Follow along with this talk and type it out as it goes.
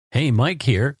Hey, Mike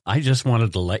here. I just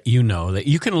wanted to let you know that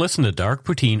you can listen to Dark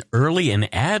Poutine early and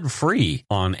ad-free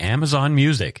on Amazon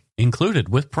Music, included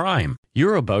with Prime.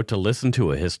 You're about to listen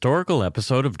to a historical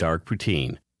episode of Dark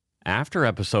Poutine. After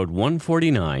episode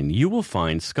 149, you will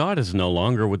find Scott is no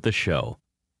longer with the show.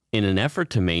 In an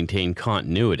effort to maintain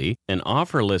continuity and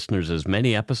offer listeners as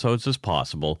many episodes as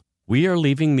possible, we are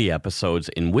leaving the episodes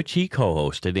in which he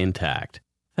co-hosted intact.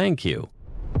 Thank you.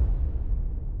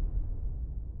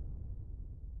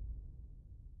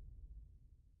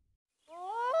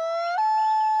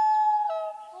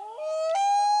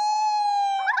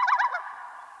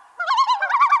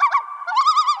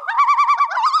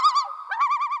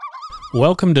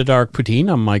 Welcome to Dark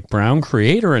Poutine. I'm Mike Brown,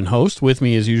 creator and host. With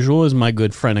me, as usual, is my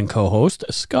good friend and co-host,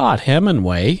 Scott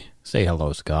Hemingway. Say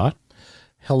hello, Scott.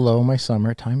 Hello, my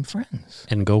summertime friends.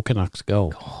 And go Canucks,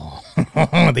 go.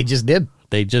 Oh, they just did.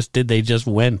 They just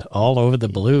went all over the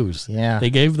Blues. Yeah. They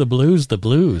gave the Blues the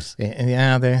blues.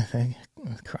 Yeah, I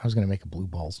was going to make a blue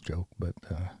balls joke, but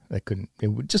I couldn't.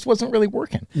 It just wasn't really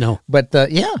working. No. But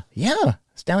yeah.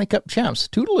 Stanley Cup champs.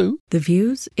 Toodaloo. The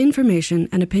views, information,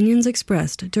 and opinions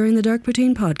expressed during the Dark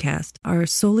Poutine podcast are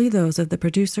solely those of the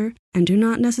producer and do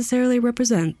not necessarily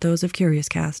represent those of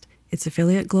CuriousCast, its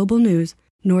affiliate Global News,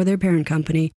 nor their parent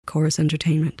company, Chorus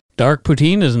Entertainment. Dark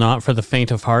Poutine is not for the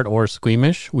faint of heart or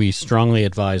squeamish. We strongly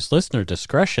advise listener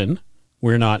discretion.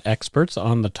 We're not experts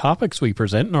on the topics we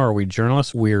present, nor are we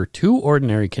journalists. We're two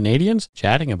ordinary Canadians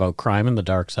chatting about crime and the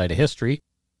dark side of history.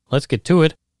 Let's get to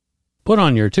it. Put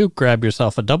on your toque, grab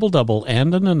yourself a double-double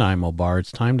and a Nanaimo bar.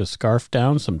 It's time to scarf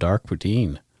down some Dark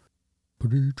Poutine.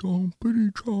 Pretty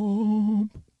chomp.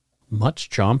 Much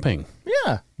chomping.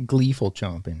 Yeah, gleeful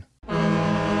chomping.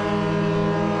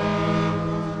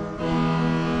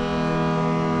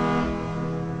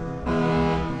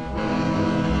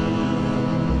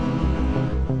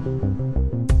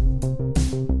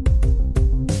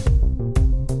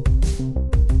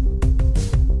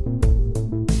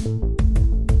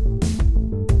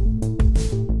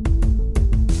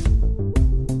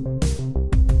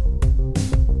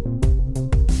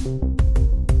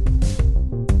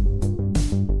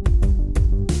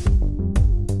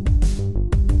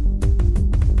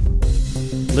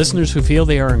 Listeners who feel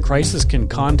they are in crisis can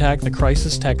contact the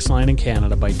crisis text line in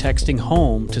Canada by texting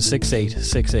HOME to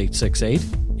 686868.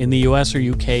 In the US or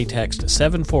UK, text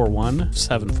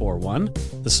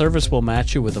 741-741. The service will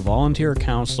match you with a volunteer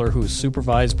counselor who is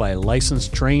supervised by a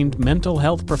licensed, trained mental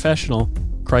health professional.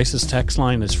 Crisis text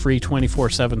line is free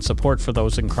 24/7 support for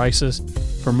those in crisis.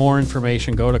 For more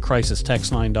information, go to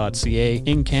crisistextline.ca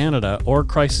in Canada or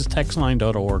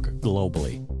crisistextline.org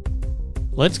globally.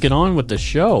 Let's get on with the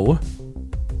show.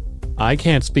 I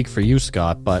can't speak for you,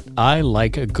 Scott, but I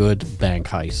like a good bank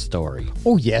heist story.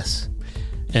 Oh, yes.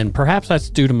 And perhaps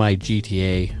that's due to my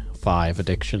GTA 5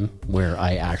 addiction, where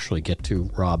I actually get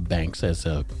to rob banks as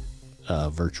a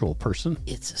virtual person.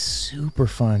 It's super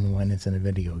fun when it's in a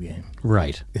video game.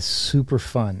 Right. It's super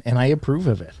fun, and I approve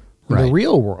of it. In Right. the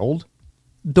real world,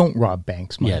 don't rob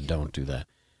banks, Mike. Yeah, don't do that.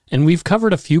 And we've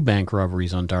covered a few bank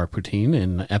robberies on Dark Poutine.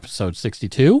 In episode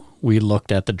 62, we looked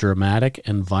at the dramatic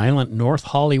and violent North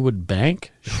Hollywood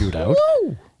bank shootout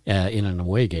in an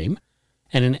away game.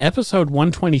 And in episode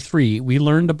 123, we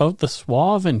learned about the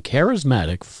suave and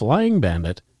charismatic flying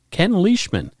bandit, Ken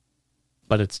Leishman.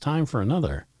 But it's time for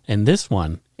another. And this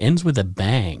one ends with a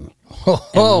bang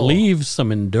and leaves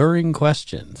some enduring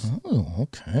questions. Oh,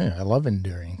 okay. I love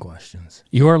enduring questions.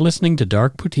 You are listening to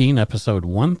Dark Poutine, episode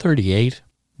 138,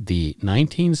 the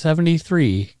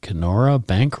 1973 Kenora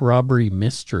Bank Robbery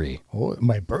Mystery. Oh,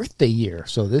 my birthday year,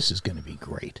 so this is going to be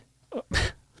great.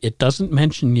 It doesn't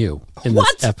mention you in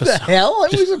What this episode. the hell?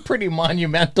 It was a pretty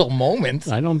monumental moment.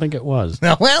 I don't think it was.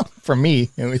 No, well, for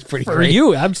me, it was pretty For great.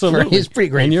 you, absolutely. It's pretty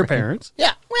great. And your for him. parents.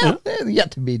 Yeah, well,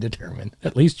 yet to be determined.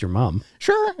 At least your mom.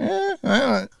 Sure.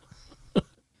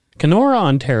 Kenora,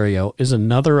 Ontario is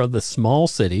another of the small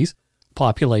cities,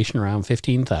 population around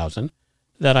 15,000,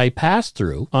 that I passed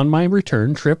through on my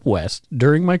return trip west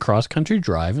during my cross-country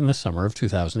drive in the summer of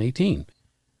 2018.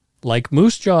 Like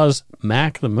Moose Jaw's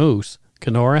Mac the Moose,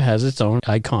 Kenora has its own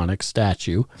iconic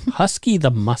statue, Husky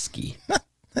the Muskie.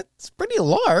 It's pretty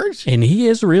large. And he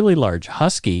is really large.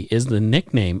 Husky is the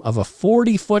nickname of a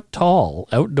 40-foot-tall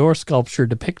outdoor sculpture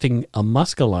depicting a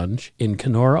muskellunge in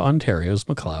Kenora, Ontario's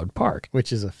McLeod Park.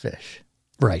 Which is a fish.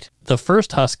 Right. The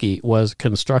first Husky was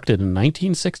constructed in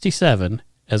 1967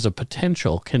 as a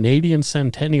potential Canadian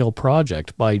Centennial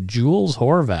project by Jules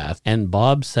Horvath and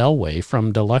Bob Selway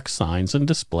from Deluxe Signs and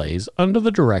Displays under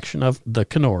the direction of the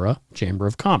Kenora Chamber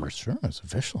of Commerce. Sure, it's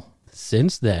official.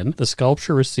 Since then, the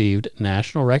sculpture received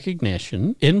national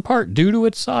recognition, in part due to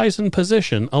its size and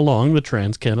position along the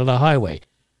Trans-Canada Highway.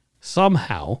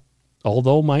 Somehow,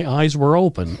 although my eyes were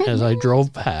open as I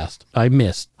drove past, I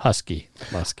missed Husky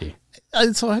Muskie.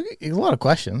 So a lot of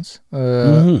questions.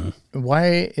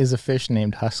 Why is a fish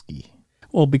named Husky?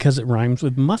 Well, because it rhymes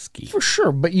with musky. For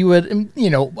sure, but you would,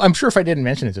 I'm sure if I didn't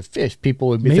mention it's a fish, people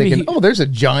would be thinking, oh, there's a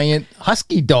giant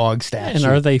husky dog statue. And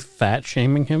are they fat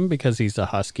shaming him because he's a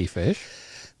husky fish?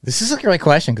 This is a great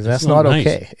question because that's not nice.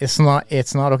 Okay. It's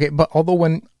not okay. But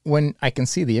although when I can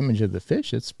see the image of the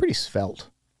fish, it's pretty svelte.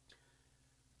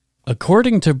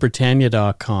 According to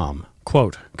Britannia.com,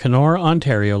 quote, Kenora,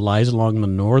 Ontario lies along the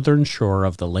northern shore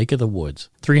of the Lake of the Woods,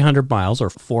 300 miles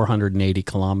or 480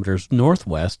 kilometers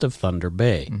northwest of Thunder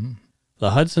Bay. Mm-hmm.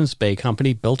 The Hudson's Bay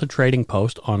Company built a trading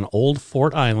post on Old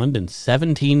Fort Island in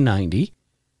 1790,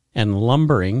 and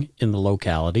lumbering in the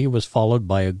locality was followed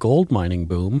by a gold mining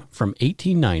boom from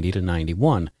 1890 to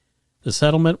 91. The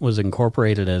settlement was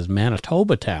incorporated as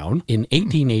Manitoba Town in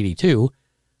 1882,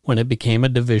 when it became a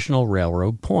divisional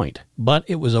railroad point, but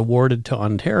it was awarded to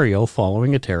Ontario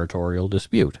following a territorial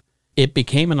dispute. It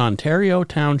became an Ontario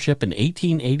township in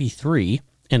 1883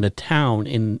 and a town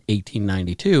in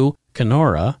 1892.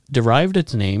 Kenora derived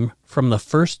its name from the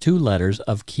first two letters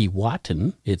of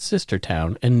Keewatin, its sister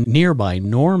town, and nearby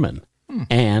Norman,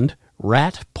 and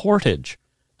Rat Portage,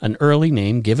 an early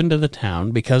name given to the town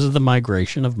because of the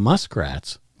migration of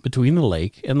muskrats between the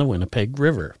lake and the Winnipeg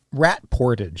River. Rat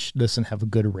Portage doesn't have a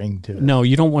good ring to it. No,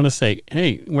 you don't want to say,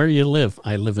 hey, where do you live?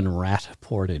 I live in Rat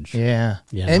Portage. Yeah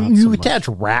and you attach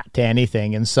rat to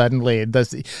anything and suddenly it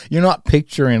does. You're not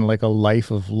picturing like a life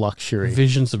of luxury.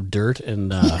 Visions of dirt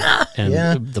and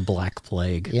the Black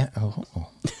Plague. Yeah.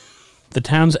 The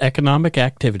town's economic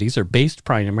activities are based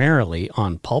primarily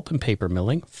on pulp and paper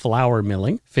milling, flour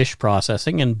milling, fish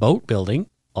processing, and boat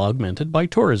building, augmented by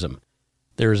tourism.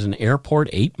 There is an airport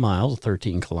 8 miles,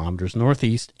 13 kilometers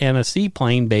northeast, and a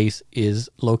seaplane base is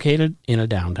located in a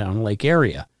downtown lake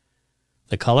area.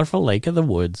 The colorful Lake of the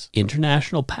Woods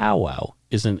International Powwow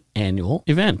is an annual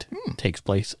event. It takes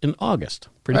place in August.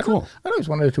 Pretty cool. I always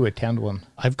wanted to attend one.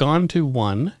 I've gone to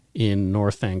one in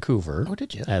North Vancouver. Oh,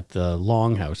 did you? At the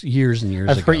Longhouse years and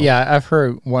years ago. I've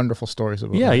heard wonderful stories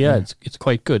about it. Yeah, it's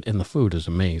quite good, and the food is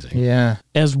amazing. Yeah.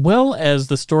 As well as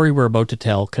the story we're about to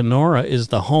tell, Kenora is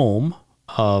the home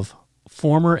of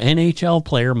former NHL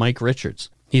player Mike Richards.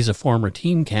 He's a former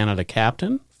Team Canada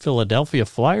captain, Philadelphia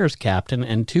Flyers captain,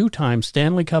 and two-time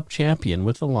Stanley Cup champion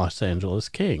with the Los Angeles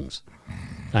Kings.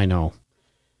 I know.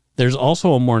 There's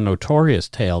also a more notorious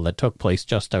tale that took place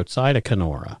just outside of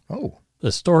Kenora. Oh.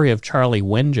 The story of Charlie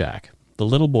Wenjack, the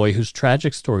little boy whose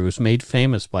tragic story was made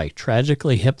famous by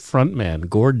tragically hip frontman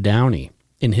Gord Downie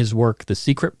in his work The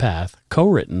Secret Path,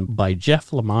 co-written by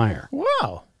Jeff Lemire.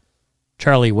 Wow.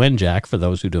 Charlie Wenjack, for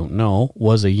those who don't know,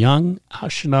 was a young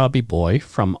Anishinaabe boy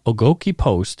from Ogoki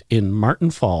Post in Martin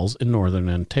Falls in northern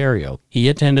Ontario. He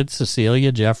attended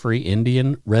Cecilia Jeffrey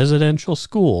Indian Residential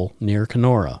School near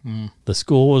Kenora. The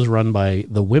school was run by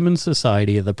the Women's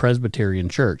Society of the Presbyterian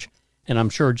Church. And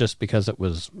I'm sure just because it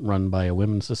was run by a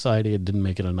women's society, it didn't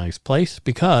make it a nice place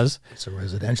because it's a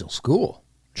residential school.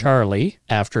 Charlie,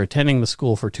 after attending the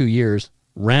school for 2 years,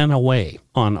 ran away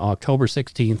on October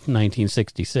 16th,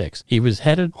 1966. He was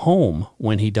headed home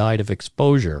when he died of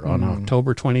exposure on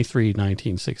October 23,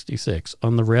 1966,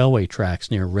 on the railway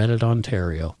tracks near Reddit,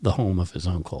 Ontario, the home of his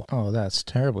uncle. Oh, that's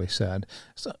terribly sad.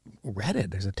 So,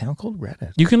 Reddit, there's a town called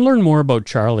Reddit. You can learn more about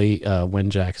Charlie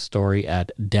Wenjack's story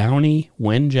at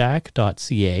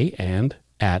downeywenjack.ca and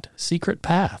at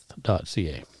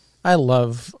secretpath.ca. I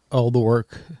love all the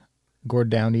work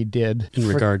Gord Downie did in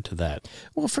regard to that.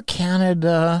 Well, for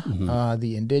Canada,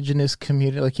 the Indigenous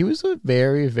community, like he was a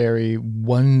very, very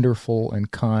wonderful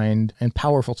and kind and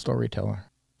powerful storyteller.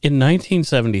 In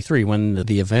 1973, when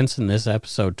the events in this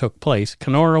episode took place,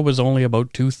 Kenora was only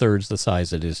about 2/3 the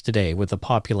size it is today, with a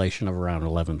population of around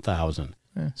 11,000.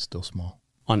 Still small.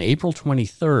 On April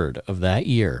 23rd of that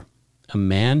year, a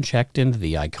man checked into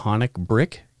the iconic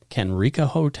Brick Kenrika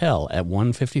Hotel at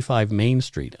 155 Main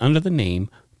Street under the name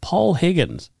Paul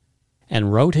Higgins,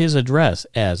 and wrote his address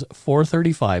as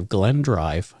 435 Glen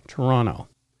Drive, Toronto.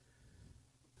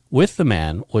 With the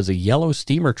man was a yellow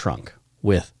steamer trunk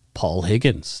with Paul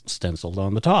Higgins stenciled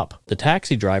on the top. The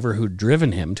taxi driver who'd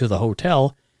driven him to the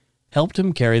hotel helped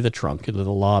him carry the trunk into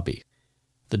the lobby.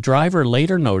 The driver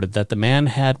later noted that the man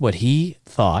had what he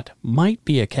thought might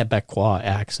be a Quebecois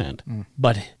accent,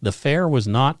 but the fare was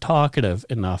not talkative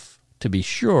enough to be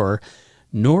sure,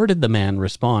 nor did the man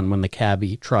respond when the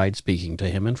cabbie tried speaking to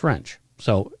him in French.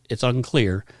 So it's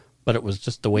unclear But it was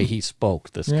just the way he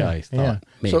spoke, this guy thought,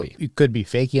 maybe. So he could be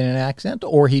faking an accent,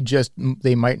 or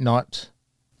they might not.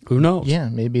 Who knows? Yeah,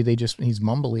 maybe he's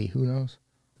mumbly. Who knows?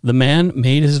 The man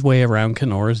made his way around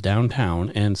Kenora's downtown,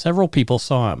 and several people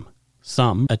saw him.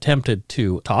 Some attempted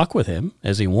to talk with him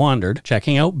as he wandered,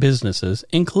 checking out businesses,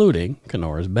 including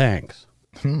Kenora's banks.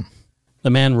 The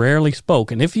man rarely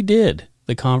spoke, and if he did,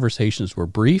 the conversations were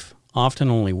brief, often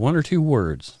only 1 or 2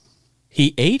 words.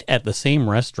 He ate at the same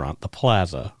restaurant, the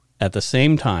Plaza, at the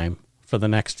same time for the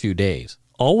next few days,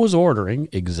 always ordering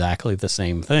exactly the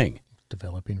same thing.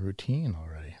 Developing routine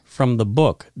already. From the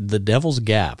book, The Devil's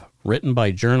Gap, written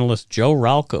by journalist Joe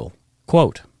Ralco,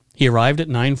 quote, he arrived at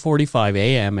 9:45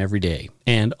 a.m. every day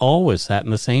and always sat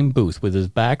in the same booth with his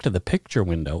back to the picture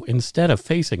window instead of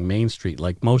facing Main Street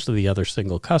like most of the other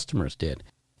single customers did.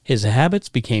 His habits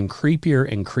became creepier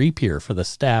and creepier for the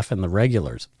staff and the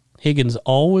regulars. Higgins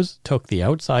always took the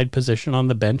outside position on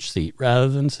the bench seat rather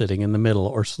than sitting in the middle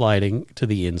or sliding to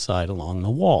the inside along the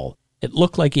wall. It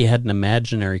looked like he had an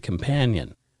imaginary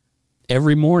companion.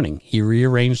 Every morning, he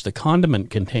rearranged the condiment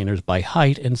containers by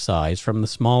height and size from the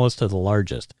smallest to the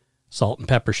largest. Salt and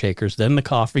pepper shakers, then the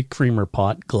coffee creamer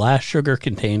pot, glass sugar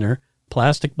container,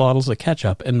 plastic bottles of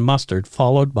ketchup and mustard,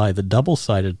 followed by the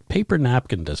double-sided paper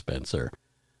napkin dispenser.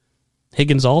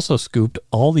 Higgins also scooped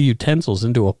all the utensils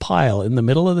into a pile in the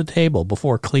middle of the table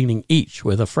before cleaning each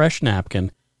with a fresh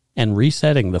napkin and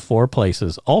resetting the 4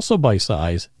 places, also by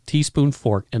size, teaspoon,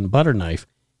 fork, and butter knife,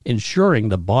 ensuring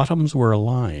the bottoms were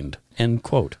aligned. End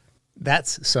quote.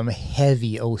 That's some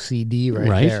heavy OCD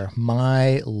right there.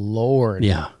 My Lord.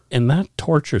 Yeah. And that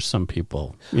tortures some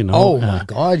people, you know. Oh, my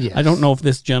God, yes. I don't know if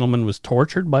this gentleman was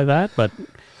tortured by that, but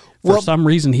for some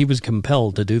reason he was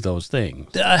compelled to do those things.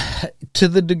 To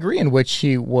the degree in which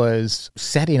he was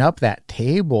setting up that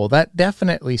table, that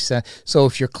definitely said. So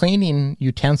if you're cleaning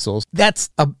utensils, that's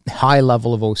a high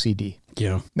level of OCD.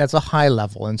 Yeah. That's a high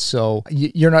level. And so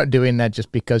you're not doing that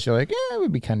just because you're like, it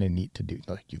would be kind of neat to do.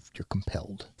 Like you're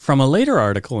compelled. From a later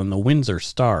article in the Windsor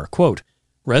Star, quote,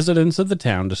 residents of the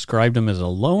town described him as a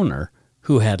loner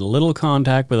who had little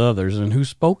contact with others and who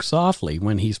spoke softly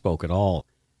when he spoke at all.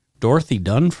 Dorothy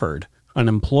Dunford, an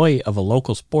employee of a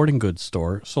local sporting goods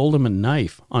store, sold him a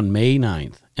knife on May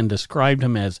 9th and described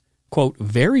him as, quote,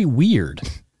 very weird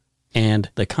and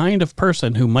the kind of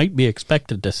person who might be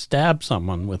expected to stab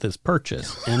someone with his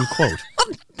purchase, end quote.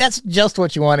 That's just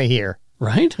what you want to hear.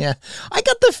 Right? Yeah. I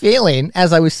got the feeling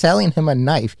as I was selling him a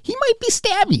knife, he might be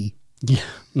stabby. Yeah,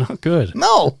 not good.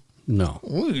 No.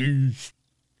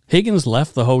 Higgins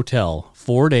left the hotel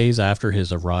 4 days after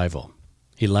his arrival.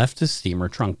 He left his steamer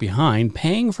trunk behind,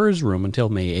 paying for his room until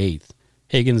May 8th.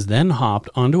 Higgins then hopped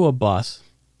onto a bus,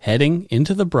 heading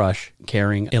into the brush,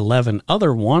 carrying 11 other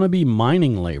wannabe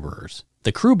mining laborers.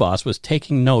 The crew boss was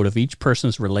taking note of each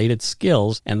person's related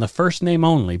skills and the first name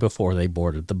only before they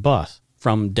boarded the bus.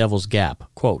 From Devil's Gap,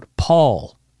 quote,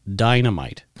 Paul,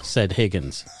 Dynamite, said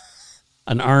Higgins.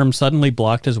 An arm suddenly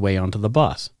blocked his way onto the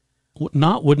bus.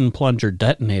 Not wooden plunger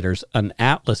detonators, an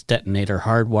Atlas detonator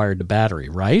hardwired to battery,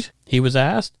 right? He was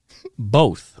asked.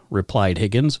 Both, replied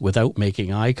Higgins without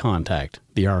making eye contact.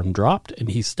 The arm dropped and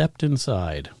he stepped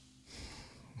inside.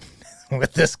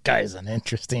 With this guy's an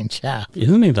interesting chap.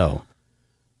 Isn't he, though?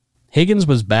 Higgins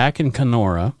was back in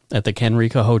Kenora at the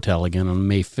Kenrica Hotel again on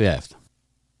May 5th.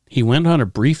 He went on a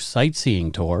brief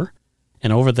sightseeing tour,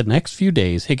 and over the next few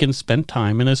days, Higgins spent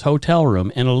time in his hotel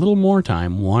room and a little more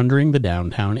time wandering the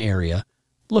downtown area,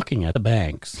 looking at the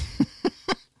banks.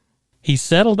 He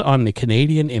settled on the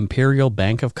Canadian Imperial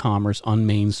Bank of Commerce on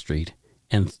Main Street,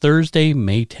 and Thursday,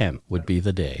 May 10th, would be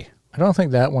the day. I don't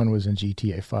think that one was in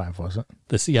GTA 5, was it?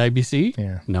 The CIBC?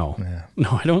 Yeah. No. Yeah.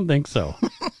 No, I don't think so.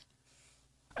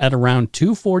 At around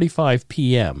 2:45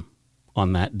 p.m.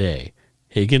 on that day,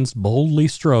 Higgins boldly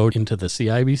strode into the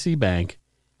CIBC Bank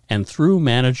and through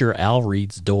manager Al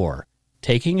Reed's door,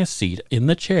 taking a seat in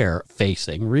the chair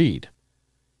facing Reed.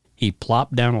 He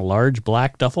plopped down a large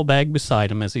black duffel bag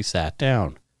beside him as he sat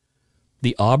down.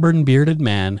 The auburn-bearded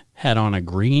man had on a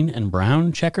green and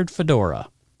brown checkered fedora.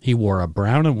 He wore a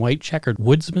brown and white checkered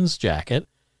woodsman's jacket,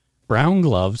 brown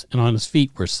gloves, and on his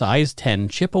feet were size 10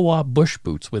 Chippewa bush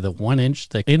boots with a 1-inch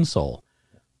thick insole.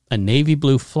 A navy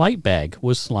blue flight bag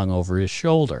was slung over his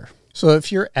shoulder. So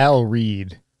if you're Al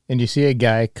Reed and you see a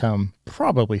guy come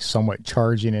probably somewhat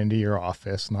charging into your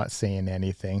office, not saying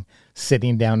anything,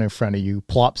 sitting down in front of you,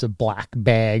 plops a black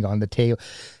bag on the table,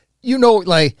 you know,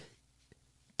 like,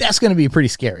 that's going to be pretty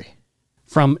scary.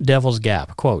 From Devil's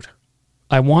Gap, quote,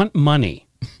 I want money.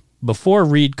 Before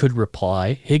Reed could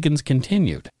reply, Higgins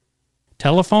continued.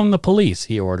 Telephone the police,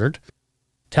 he ordered.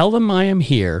 Tell them I am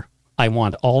here. I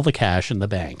want all the cash in the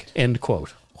bank. End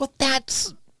quote. Well,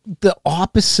 that's the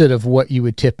opposite of what you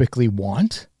would typically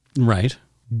want. Right.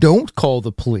 Don't call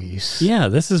the police. Yeah,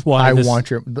 this is why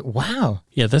Wow.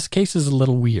 Yeah, this case is a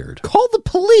little weird. Call the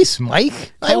police,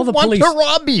 Mike. I want police. to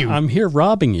rob you. I'm here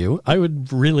robbing you. I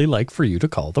would really like for you to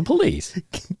call the police.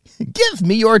 Give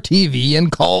me your TV and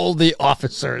call the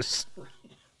officers.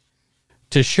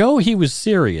 To show he was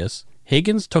serious,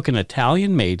 Higgins took an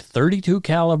Italian-made .32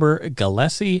 caliber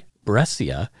Gillespie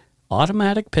Brescia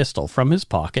automatic pistol from his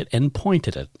pocket and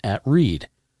pointed it at Reed.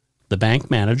 The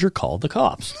bank manager called the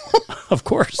cops. Of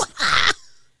course.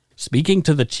 Speaking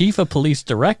to the chief of police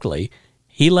directly,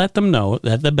 he let them know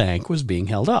that the bank was being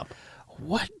held up.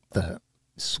 What the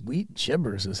sweet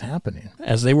gibbers is happening?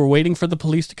 As they were waiting for the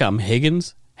police to come,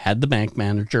 Higgins had the bank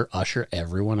manager usher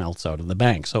everyone else out of the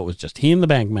bank. So it was just he and the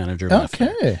bank manager left.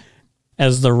 Okay.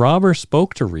 As the robber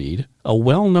spoke to Reed, a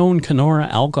well-known Kenora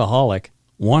alcoholic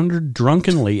wandered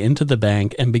drunkenly into the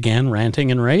bank and began ranting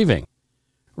and raving.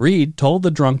 Reed told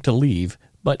the drunk to leave,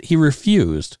 but he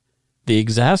refused. The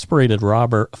exasperated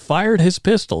robber fired his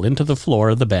pistol into the floor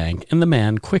of the bank, and the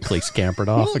man quickly scampered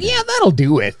off again. Yeah, that'll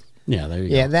do it. Yeah, there you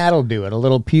go. Yeah, that'll do it. A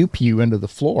little pew-pew into the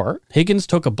floor. Higgins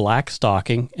took a black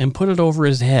stocking and put it over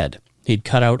his head. He'd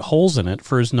cut out holes in it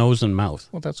for his nose and mouth.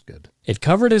 Well, that's good. It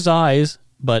covered his eyes,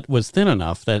 but was thin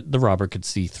enough that the robber could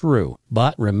see through,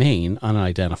 but remain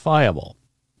unidentifiable.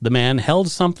 The man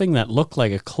held something that looked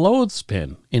like a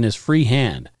clothespin in his free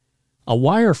hand. A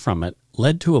wire from it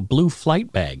led to a blue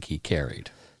flight bag he carried.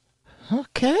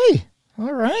 Okay.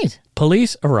 All right.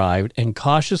 Police arrived and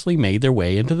cautiously made their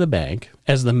way into the bank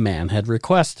as the man had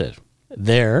requested.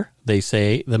 There, they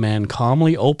say, the man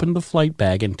calmly opened the flight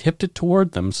bag and tipped it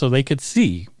toward them so they could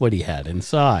see what he had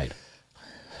inside.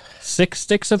 6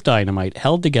 sticks of dynamite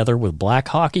held together with black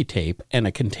hockey tape and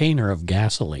a container of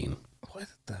gasoline. What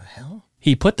the hell?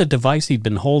 He put the device he'd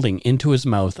been holding into his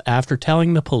mouth after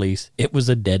telling the police it was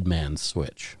a dead man's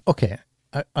switch. Okay.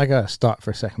 I got to stop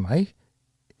for a second, Mike.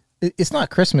 It's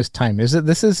not Christmas time, is it?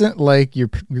 This isn't like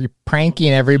you're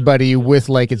pranking everybody with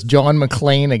like it's John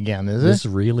McClane again, is it? This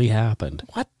really happened.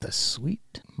 What the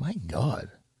sweet, my God.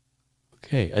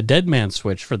 Okay, a dead man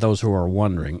switch, for those who are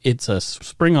wondering, it's a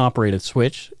spring-operated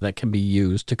switch that can be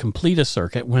used to complete a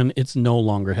circuit when it's no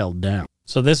longer held down.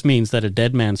 So this means that a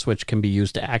dead man switch can be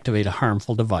used to activate a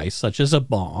harmful device such as a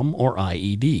bomb or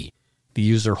IED. The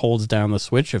user holds down the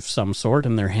switch of some sort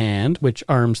in their hand, which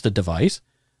arms the device.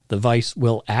 The device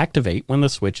will activate when the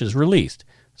switch is released,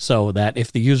 so that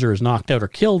if the user is knocked out or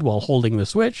killed while holding the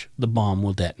switch, the bomb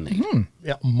will detonate.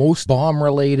 Yeah, most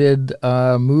bomb-related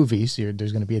movies,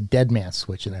 there's going to be a dead man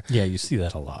switch in there. Yeah, you see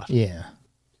that a lot. Yeah.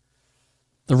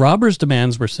 The robber's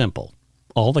demands were simple.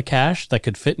 All the cash that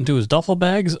could fit into his duffel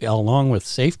bags, along with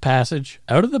safe passage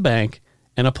out of the bank,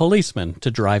 and a policeman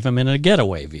to drive him in a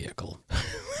getaway vehicle.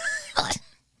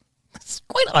 It's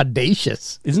quite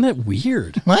audacious. Isn't it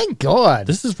weird? My God.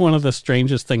 This is one of the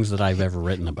strangest things that I've ever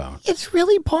written about. It's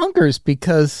really bonkers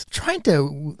because trying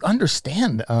to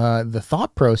understand the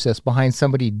thought process behind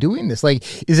somebody doing this.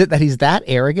 Like, is it that he's that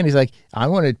arrogant? He's like, I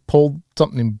want to pull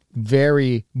something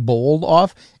very bold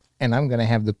off, and I'm going to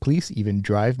have the police even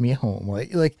drive me home.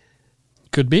 Like,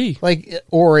 could be. Like,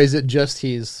 or is it just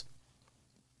he's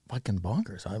fucking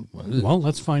bonkers? Well,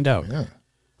 let's find out. Yeah.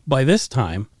 By this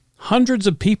time, hundreds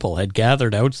of people had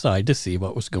gathered outside to see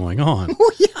what was going on.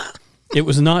 Oh, yeah. It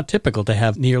was not typical to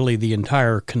have nearly the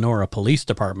entire Kenora Police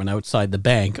Department outside the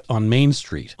bank on Main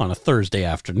Street on a Thursday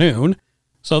afternoon,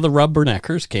 so the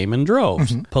rubberneckers came in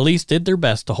droves. Mm-hmm. Police did their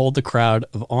best to hold the crowd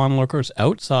of onlookers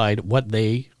outside what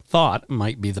they thought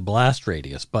might be the blast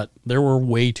radius, but there were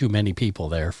way too many people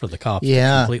there for the cops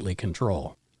to completely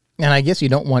control. And I guess you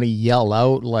don't want to yell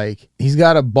out like, he's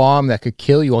got a bomb that could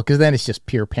kill you, because then it's just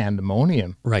pure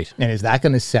pandemonium. Right. And is that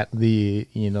going to set the,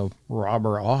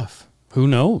 robber off? Who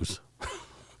knows?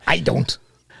 I don't.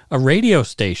 A radio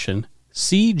station,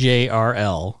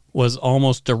 CJRL, was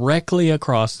almost directly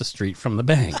across the street from the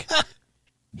bank.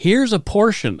 Here's a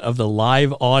portion of the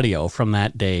live audio from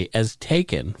that day as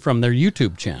taken from their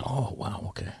YouTube channel. Oh, wow.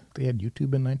 Okay. They had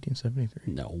YouTube in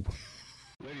 1973? No.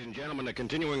 Ladies and gentlemen, a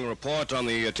continuing report on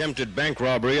the attempted bank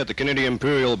robbery at the Canadian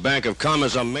Imperial Bank of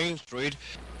Commerce on Main Street.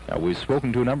 We've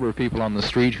spoken to a number of people on the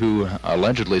street who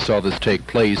allegedly saw this take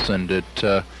place, and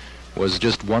it was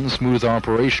just one smooth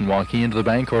operation, walking into the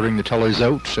bank, ordering the tellers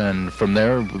out, and from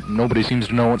there, nobody seems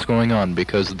to know what's going on,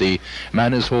 because the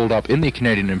man is holed up in the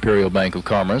Canadian Imperial Bank of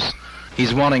Commerce.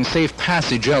 He's wanting safe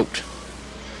passage out,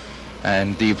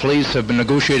 and the police have been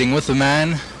negotiating with the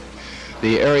man.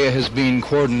 The area has been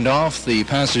cordoned off. The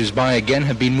passers-by again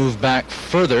have been moved back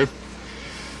further,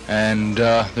 and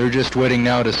they're just waiting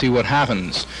now to see what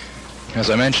happens. As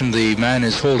I mentioned, the man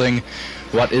is holding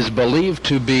what is believed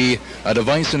to be a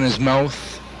device in his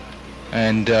mouth,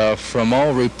 and from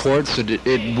all reports,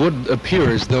 it would appear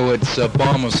as though it's a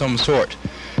bomb of some sort.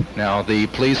 Now, the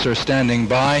police are standing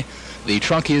by. The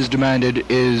truck he has demanded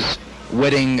is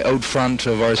waiting out front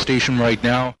of our station right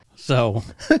now. So,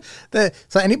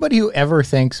 so anybody who ever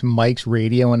thinks Mike's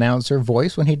radio announcer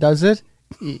voice when he does it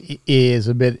is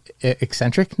a bit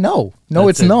eccentric, no,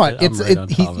 it's not.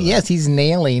 He's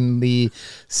nailing the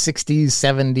 60s,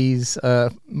 70s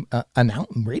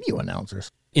radio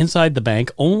announcers. inside the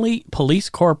bank, only Police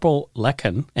Corporal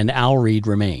Lecken and Al Reed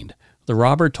remained. The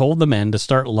robber told the men to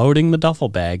start loading the duffel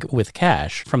bag with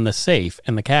cash from the safe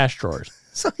and the cash drawers.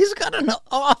 So he's got an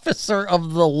officer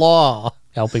of the law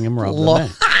helping him rob the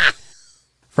bank.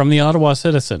 From the Ottawa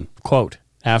Citizen, quote,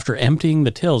 after emptying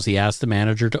the tills, he asked the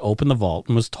manager to open the vault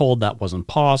and was told that wasn't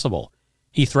possible.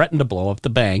 He threatened to blow up the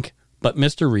bank, but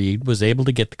Mr. Reed was able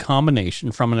to get the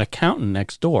combination from an accountant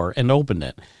next door and opened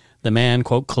it. The man,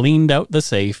 quote, cleaned out the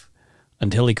safe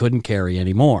until he couldn't carry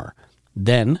any more.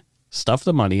 Then stuffed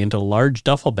the money into a large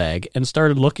duffel bag and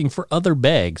started looking for other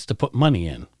bags to put money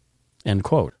in, end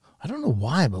quote. I don't know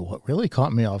why, but what really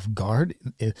caught me off guard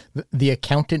is the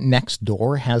accountant next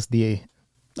door has the...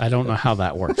 I don't know how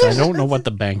that works. I don't know what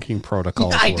the banking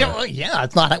protocols were. Yeah,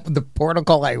 it's not the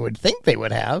protocol I would think they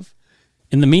would have.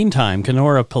 In the meantime,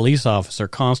 Kenora police officer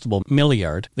Constable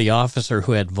Milliard, the officer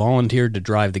who had volunteered to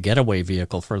drive the getaway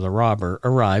vehicle for the robber,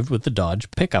 arrived with the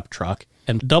Dodge pickup truck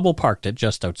and double parked it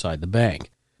just outside the bank.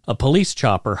 A police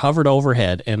chopper hovered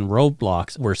overhead and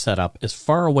roadblocks were set up as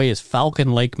far away as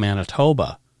Falcon Lake,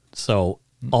 Manitoba. So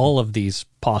all of these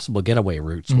possible getaway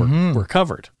routes were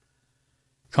covered.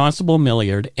 Constable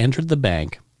Milliard entered the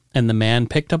bank, and the man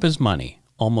picked up his money,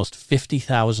 almost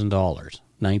 $50,000,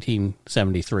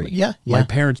 1973. Yeah. My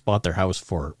parents bought their house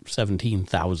for $17,000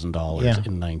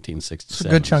 in 1967. It's a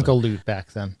good chunk of loot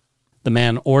back then. The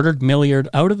man ordered Milliard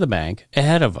out of the bank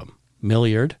ahead of him.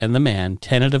 Milliard and the man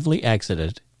tentatively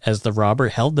exited as the robber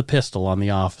held the pistol on the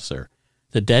officer.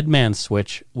 The dead man's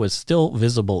switch was still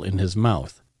visible in his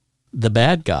mouth. The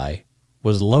bad guy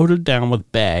was loaded down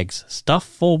with bags stuffed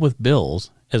full with bills,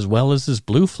 as well as his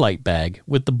blue flight bag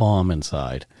with the bomb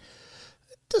inside.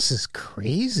 This is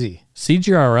crazy.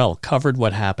 CJRL covered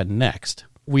what happened next.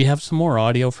 We have some more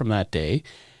audio from that day,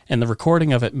 and the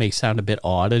recording of it may sound a bit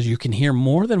odd, as you can hear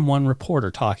more than one reporter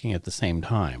talking at the same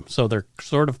time. So they're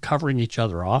sort of covering each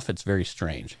other off. It's very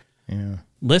strange. Yeah.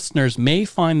 Listeners may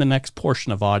find the next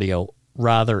portion of audio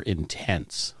rather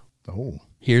intense. Oh.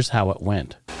 Here's how it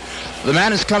went. The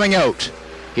man is coming out.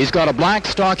 He's got a black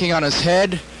stocking on his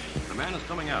head. The man is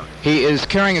coming out. He is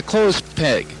carrying a clothes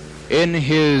peg in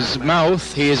his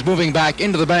mouth. He is moving back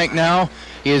into the bank now.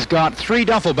 He has got three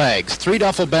duffel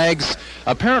bags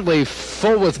apparently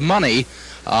full with money.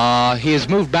 He has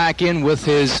moved back in with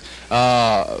his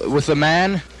with the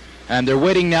man, and they're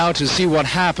waiting now to see what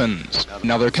happens.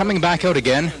 Now they're coming back out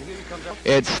again.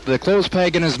 It's the clothes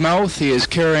peg in his mouth. He is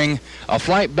carrying a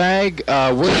flight bag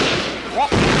with...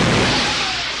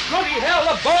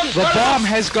 The bomb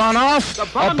has gone off.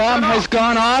 A bomb has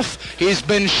gone off. He's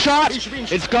been shot.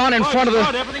 It's gone in front of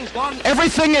the...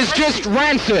 Everything is just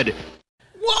rancid.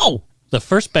 Whoa! The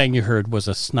first bang you heard was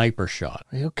a sniper shot.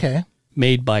 Okay.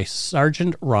 Made by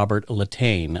Sergeant Robert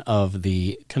Latane of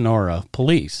the Kenora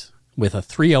Police with a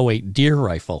 .308 deer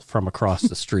rifle from across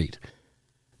the street.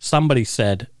 Somebody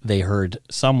said they heard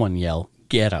someone yell,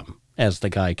 "Get him," as the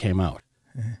guy came out.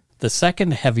 The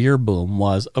second heavier boom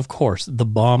was, of course, the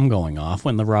bomb going off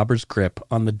when the robber's grip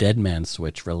on the dead man's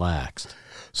switch relaxed.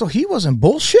 So he wasn't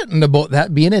bullshitting about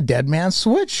that being a dead man's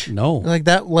switch? No. Like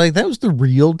that was the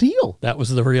real deal. That was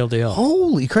the real deal.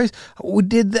 Holy Christ.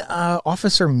 Did the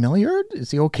Officer Milliard, is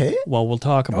he okay? Well, we'll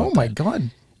talk about Oh my that. God.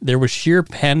 There was sheer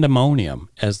pandemonium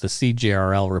as the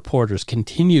CJRL reporters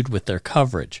continued with their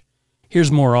coverage. Here's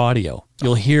more audio.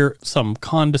 You'll hear some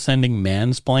condescending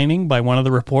mansplaining by one of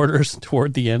the reporters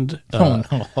toward the end.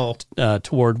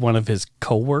 Toward one of his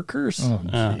coworkers.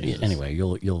 Anyway,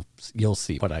 you'll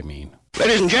see what I mean.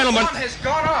 Ladies and gentlemen, The bomb has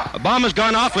gone off. a bomb has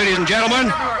gone off, ladies and gentlemen.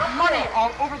 There are money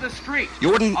all over the street.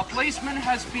 You wouldn't... A policeman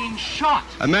has been shot.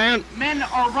 A man... Men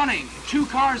are running. 2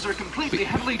 cars are completely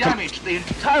heavily damaged. The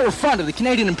entire front of the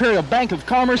Canadian Imperial Bank of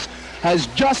Commerce has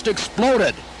just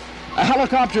exploded. A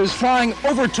helicopter is flying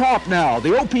over top now.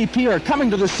 The OPP are coming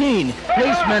to the scene.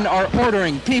 Policemen are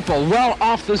ordering people well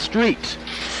off the street.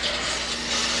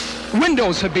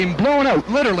 Windows have been blown out,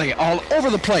 literally, all over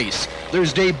the place.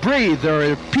 There's debris.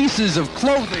 There are pieces of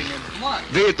clothing and blood.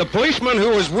 The policeman who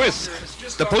was with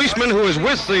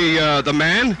the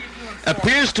man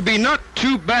appears to be not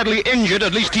too badly injured.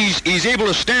 At least he's able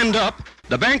to stand up.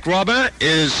 The bank robber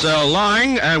is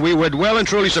lying, and we would well and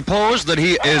truly suppose that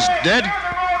he is dead.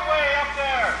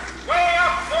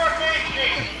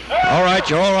 All right,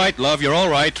 you're all right, love, you're all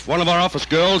right. One of our office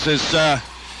girls is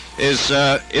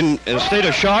in a state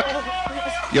of shock.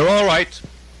 You're all right.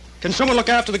 Can someone look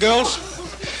after the girls?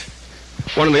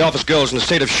 One of the office girls in a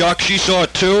state of shock. She saw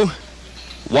it too.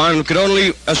 One could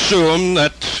only assume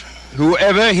that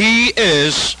whoever he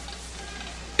is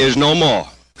no more.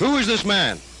 Who is this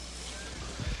man?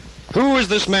 Who is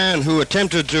this man who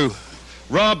attempted to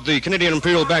rob the Canadian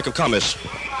Imperial Bank of Commerce?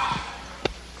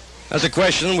 That's a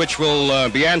question which will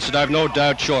be answered, I've no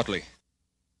doubt, shortly.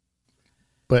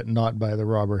 But not by the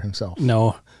robber himself.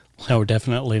 No,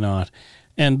 definitely not.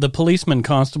 And the policeman,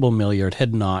 Constable Milliard,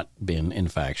 had not been, in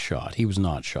fact, shot. He was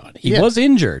not shot. He was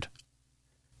injured.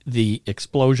 The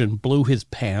explosion blew his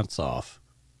pants off.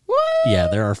 What? Yeah,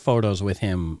 there are photos with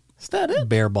him Is that it?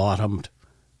 bare-bottomed.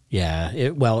 Yeah,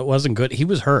 it wasn't good. He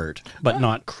was hurt, but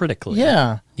not critically.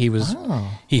 Yeah.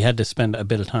 He had to spend a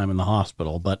bit of time in the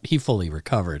hospital, but he fully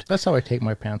recovered. That's how I take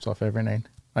my pants off every night.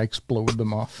 I explode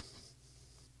them off.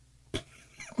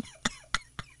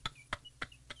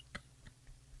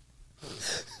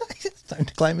 It's time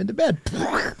to climb into bed.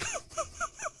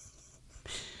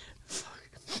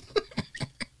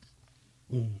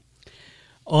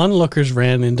 Onlookers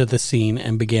ran into the scene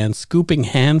and began scooping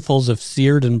handfuls of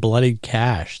seared and bloodied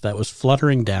cash that was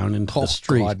fluttering down into the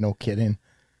street. Oh, God, no kidding.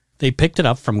 They picked it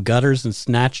up from gutters and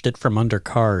snatched it from under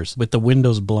cars, with the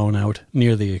windows blown out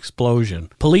near the explosion.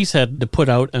 Police had to put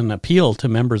out an appeal to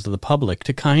members of the public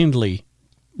to kindly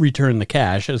return the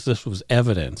cash, as this was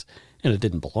evidence, and it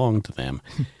didn't belong to them.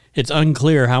 It's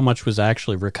unclear how much was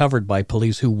actually recovered by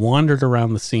police who wandered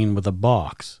around the scene with a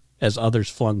box, as others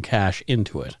flung cash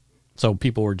into it. So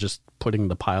people were just putting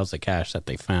the piles of cash that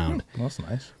they found. That's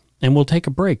nice. And we'll take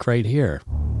a break right here.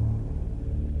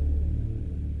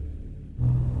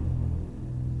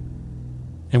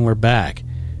 And we're back.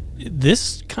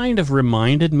 This kind of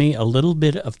reminded me a little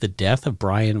bit of the death of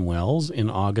Brian Wells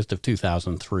in August of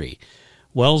 2003.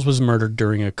 Wells was murdered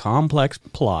during a complex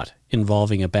plot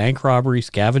involving a bank robbery,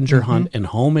 scavenger hunt, and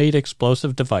homemade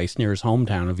explosive device near his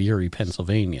hometown of Erie,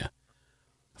 Pennsylvania.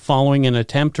 Following an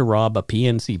attempt to rob a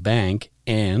PNC bank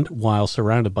and, while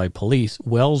surrounded by police,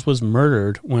 Wells was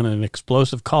murdered when an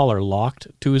explosive collar locked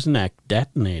to his neck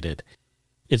detonated.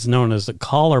 It's known as the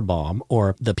collar bomb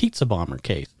or the pizza bomber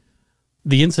case.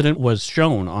 The incident was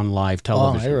shown on live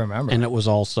television. Oh, I remember. And it was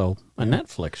also a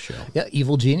Netflix show. Yeah,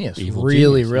 Evil Genius.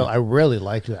 Genius, yeah. I really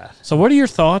like that. So what are your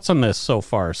thoughts on this so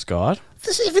far, Scott?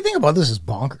 Everything about this is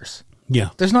bonkers. Yeah.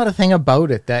 There's not a thing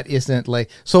about it that isn't like...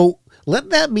 So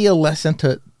let that be a lesson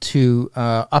to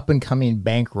up-and-coming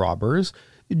bank robbers.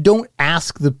 Don't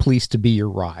ask the police to be your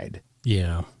ride.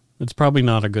 Yeah. It's probably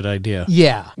not a good idea.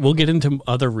 Yeah. We'll get into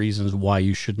other reasons why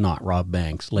you should not rob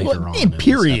banks later on. In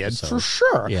period, this for episode.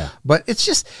 sure. Yeah. But it's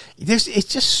just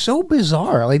so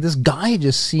bizarre. Like, this guy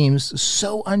just seems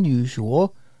so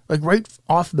unusual. Like, right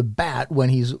off the bat, when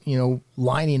he's,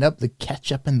 lining up the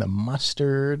ketchup and the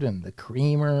mustard and the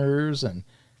creamers and...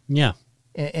 Yeah.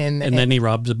 And then he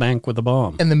robs a bank with a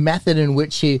bomb. And the method in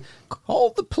which he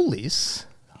called the police,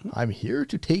 I'm here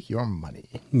to take your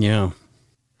money. Yeah.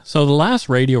 So the last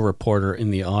radio reporter in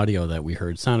the audio that we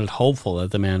heard sounded hopeful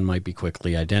that the man might be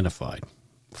quickly identified.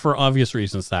 For obvious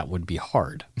reasons, that would be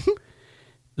hard.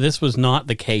 This was not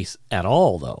the case at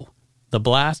all, though. The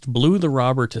blast blew the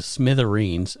robber to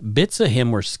smithereens. Bits of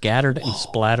him were scattered and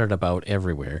splattered about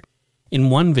everywhere. In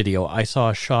one video, I saw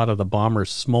a shot of the bomber's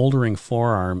smoldering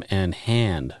forearm and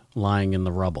hand lying in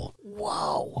the rubble.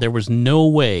 Wow. There was no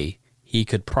way he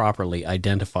could properly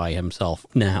identify himself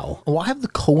now. Why have the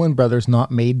Coen brothers not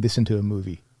made this into a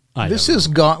movie? This don't has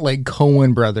got like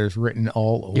Coen brothers written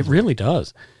all over. It really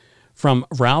does. From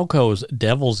Ralco's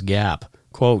Devil's Gap,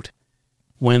 quote,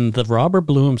 "When the robber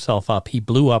blew himself up, he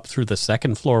blew up through the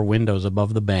second floor windows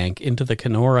above the bank into the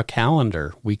Kenora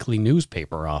Calendar weekly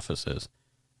newspaper offices.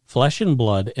 Flesh and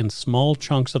blood and small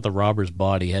chunks of the robber's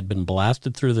body had been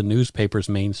blasted through the newspaper's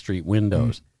Main Street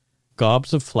windows.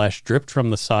 Gobs of flesh dripped from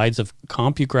the sides of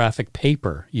compographic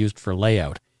paper used for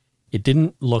layout. It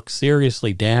didn't look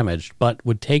seriously damaged, but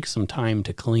would take some time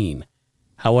to clean.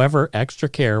 However, extra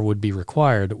care would be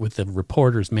required with the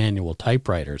reporter's manual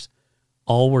typewriters.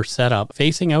 All were set up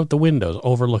facing out the windows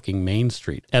overlooking Main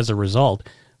Street. As a result,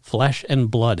 flesh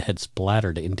and blood had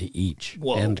splattered into each."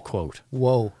 Whoa. End quote.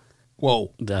 Whoa.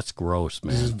 That's gross,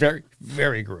 man. This is very,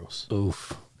 very gross.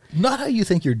 Oof. Not how you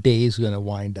think your day is going to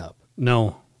wind up.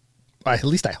 No. At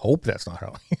least I hope that's not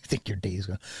how you think your day is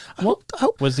going to. I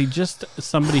hope. Was he just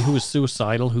somebody who was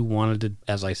suicidal who wanted to,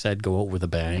 as I said, go out with a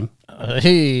bang?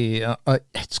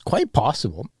 It's quite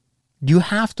possible. you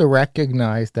have to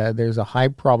recognize that there's a high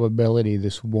probability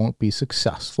this won't be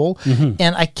successful.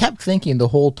 And I kept thinking the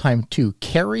whole time too,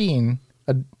 carrying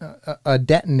a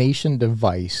detonation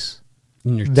device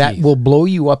In your that teeth. will blow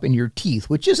you up in your teeth,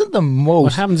 which isn't the most.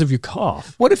 What happens if you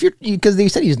cough? What if because they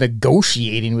said he's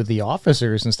negotiating with the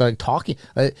officers and stuff, talking.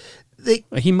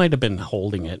 He might have been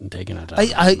holding it and taking it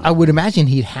out. I would imagine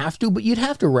he'd have to, but you'd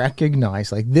have to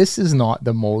recognize, like, this is not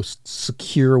the most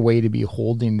secure way to be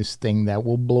holding this thing that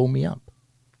will blow me up.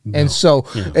 And so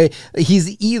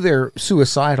he's either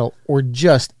suicidal or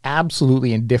just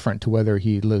absolutely indifferent to whether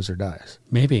he lives or dies.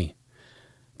 Maybe.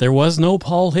 There was no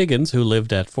Paul Higgins who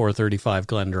lived at 435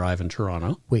 Glen Drive in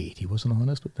Toronto. Wait, he wasn't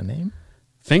honest with the name?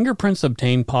 Fingerprints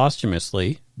obtained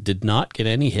posthumously did not get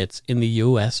any hits in the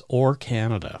U.S. or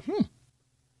Canada.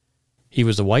 He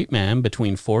was a white man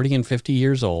between 40 and 50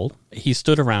 years old. He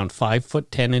stood around 5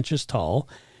 foot 10 inches tall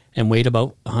and weighed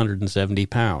about 170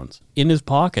 pounds. In his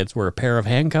pockets were a pair of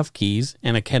handcuff keys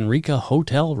and a Kenrica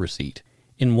hotel receipt.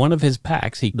 In one of his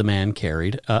packs, the man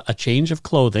carried a change of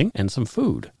clothing and some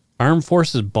food. Armed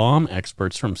Forces bomb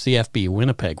experts from CFB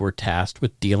Winnipeg were tasked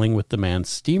with dealing with the man's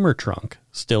steamer trunk,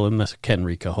 still in the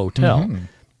Kenrica Hotel,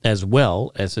 as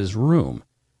well as his room.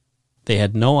 They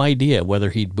had no idea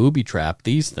whether he'd booby-trapped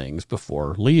these things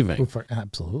before leaving.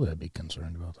 Absolutely, I'd be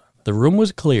concerned about that. The room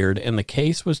was cleared and the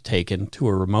case was taken to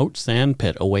a remote sand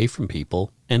pit away from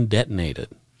people and detonated.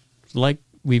 Like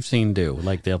we've seen do.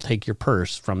 Like they'll take your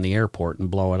purse from the airport and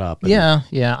blow it up. Yeah.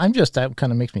 That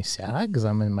kind of makes me sad because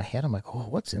I'm in my head. I'm like, oh,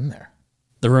 what's in there?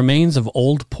 The remains of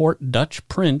Old Port Dutch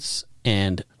prints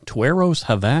and Tueros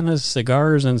Havana's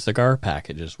cigars and cigar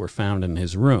packages were found in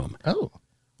his room. Oh.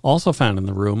 Also found in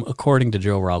the room, according to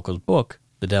Joe Ralco's book,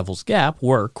 The Devil's Gap,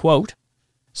 were, quote,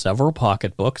 several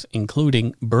pocketbooks,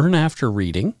 including Burn After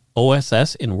Reading,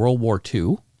 OSS in World War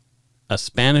II, a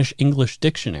Spanish-English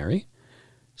dictionary,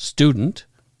 Student,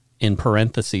 in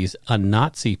parentheses, a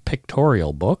Nazi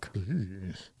pictorial book,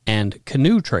 and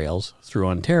canoe trails through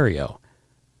Ontario.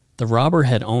 The robber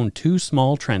had owned 2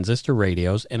 small transistor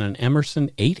radios and an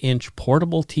Emerson 8-inch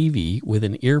portable TV with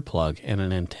an earplug and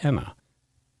an antenna.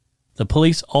 The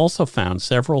police also found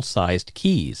several sized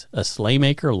keys, a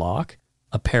Slaymaker lock,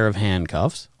 a pair of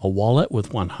handcuffs, a wallet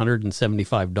with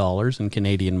 $175 in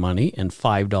Canadian money and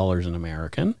 $5 in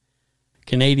American,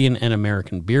 Canadian and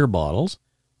American beer bottles,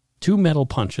 2 metal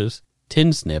punches,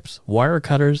 tin snips, wire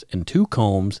cutters, and 2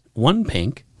 combs, one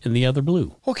pink and the other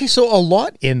blue. Okay, so a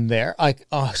lot in there.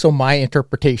 So my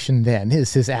interpretation then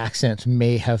is his accent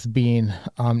may have been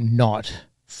not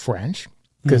French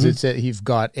because you've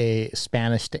got a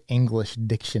Spanish to English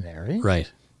dictionary.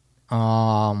 Right.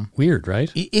 Weird,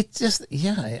 right? It's just,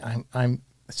 I'm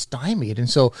stymied. And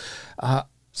so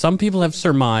some people have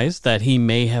surmised that he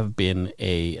may have been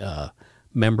a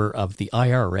member of the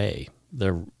IRA,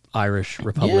 the Irish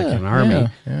Republican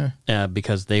Army,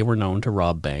 because they were known to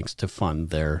rob banks to fund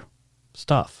their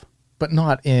stuff. But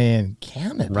not in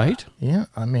Canada. Right? Yeah,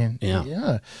 I mean,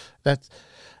 that's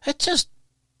just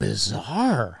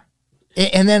bizarre.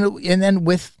 And then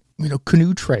with,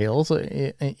 canoe trails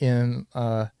in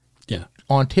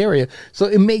Ontario. So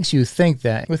it makes you think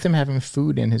that with him having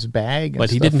food in his bag.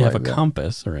 But he didn't have a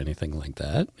compass or anything like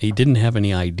that. He didn't have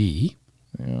any ID.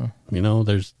 Yeah.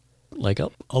 There's like a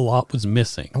lot was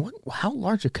missing. How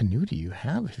large a canoe do you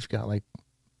have if you've got like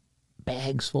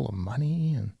bags full of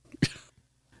money? And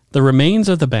the remains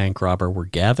of the bank robber were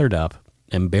gathered up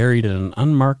and buried in an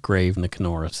unmarked grave in the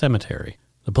Kenora Cemetery.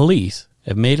 The police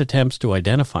have made attempts to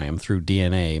identify him through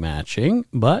DNA matching,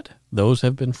 but those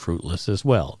have been fruitless as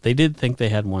well. They did think they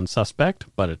had one suspect,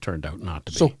 but it turned out not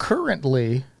to be. So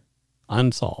currently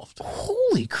unsolved.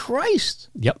 Holy Christ.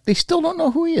 Yep. They still don't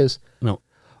know who he is. No.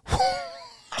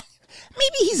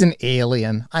 Maybe he's an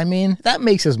alien. I mean, that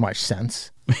makes as much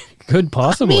sense. Could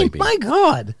possibly be. My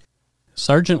God.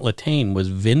 Sergeant Latane was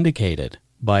vindicated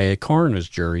by a coroner's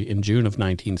jury in June of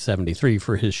 1973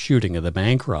 for his shooting of the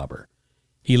bank robber.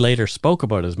 He later spoke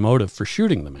about his motive for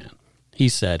shooting the man. He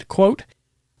said, quote,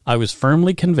 I was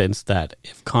firmly convinced that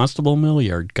if Constable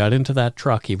Milliard got into that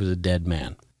truck, he was a dead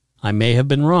man. I may have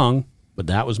been wrong, but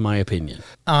that was my opinion.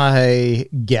 I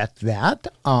get that.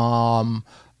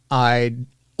 I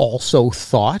also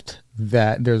thought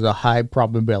that there's a high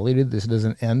probability this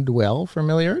doesn't end well for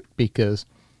Milliard because,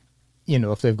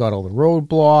 if they've got all the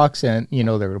roadblocks and,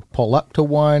 they're going to pull up to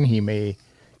one, he may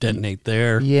detonate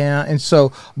there. Yeah. And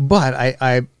so, but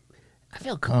I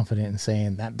feel confident in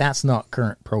saying that that's not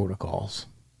current protocols.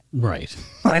 Right.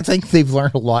 I think they've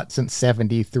learned a lot since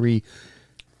 73.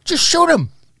 Just shoot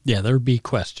him. Yeah, there'd be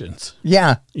questions.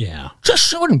 Yeah. Yeah. Just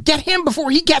shoot him. Get him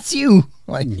before he gets you.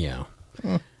 Yeah.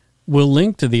 We'll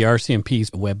link to the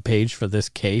RCMP's webpage for this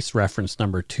case, reference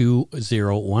number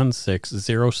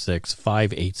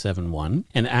 2016065871.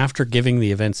 And after giving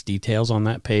the event's details on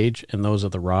that page and those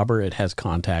of the robber, it has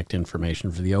contact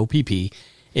information for the OPP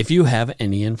if you have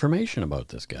any information about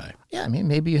this guy. Yeah, I mean,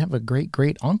 maybe you have a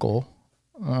great-great-uncle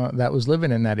that was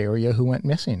living in that area who went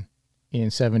missing in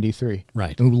 73.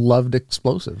 Right. Who loved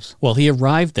explosives. Well, he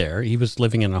arrived there. He was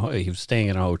living he was staying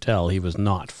in a hotel. He was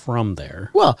not from there.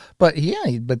 Well, but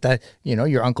that,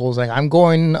 your uncle's like, I'm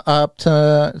going up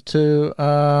to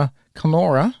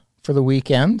Kenora for the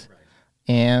weekend. Right.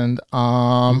 And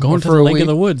I'm going to the Lake of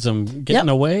the Woods. I'm getting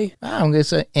away. I'm going to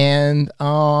say, and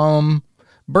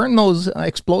burn those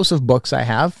explosive books I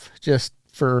have just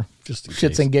for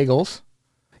shits and giggles.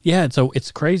 Yeah, so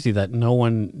it's crazy that no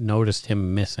one noticed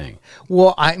him missing.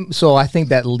 Well, I think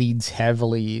that leads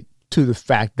heavily to the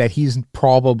fact that he's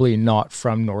probably not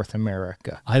from North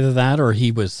America. Either that, or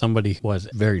he was somebody who was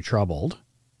very troubled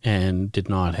and did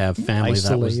not have family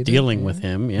that was dealing with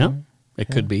him. Yeah,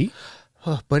 it could be.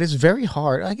 But it's very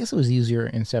hard. I guess it was easier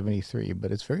in 73,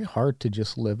 but it's very hard to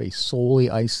just live a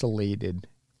solely isolated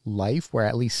life where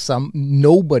at least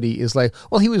nobody is like,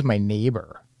 well, he was my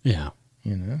neighbor. Yeah.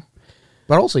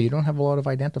 But also, you don't have a lot of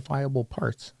identifiable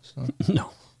parts. So.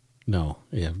 No.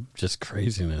 Yeah, just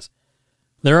craziness.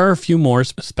 There are a few more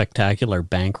spectacular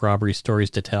bank robbery stories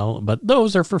to tell, but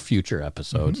those are for future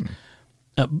episodes.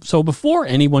 So before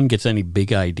anyone gets any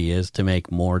big ideas to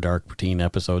make more Dark Poutine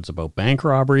episodes about bank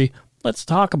robbery, let's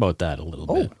talk about that a little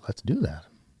bit. Let's do that.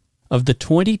 Of the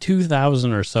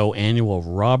 22,000 or so annual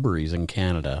robberies in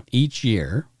Canada each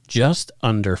year, just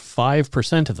under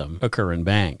 5% of them occur in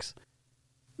banks.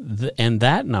 And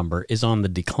that number is on the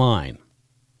decline.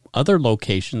 Other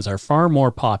locations are far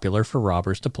more popular for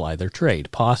robbers to ply their trade,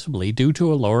 possibly due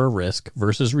to a lower risk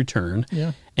versus return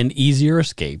and easier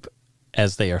escape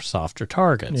as they are softer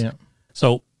targets. Yeah.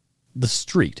 So the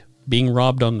street, being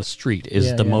robbed on the street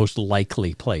is the most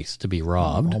likely place to be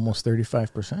robbed. Almost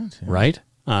 35%. Yeah. Right?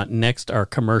 Next are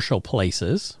commercial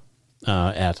places.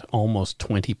 At almost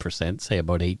 20%, say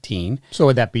about 18. So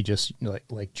would that be just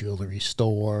like jewelry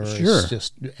stores? Sure.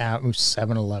 Just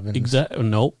 7-Eleven? Exactly.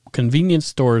 No, convenience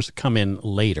stores come in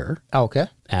later. Oh, okay.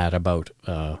 At about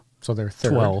so they're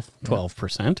third.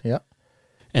 12%. Yeah.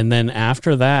 And then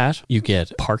after that, you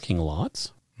get parking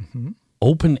lots,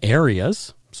 open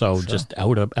areas, so just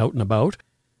out and about,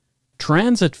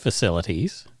 transit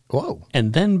facilities,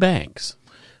 and then banks.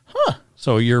 Huh.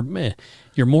 So you're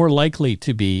more likely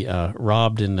to be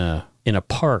robbed in a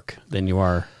park than you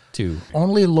are to...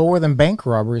 Only lower than bank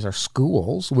robberies are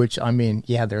schools, which, I mean,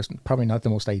 there's probably not the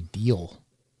most ideal.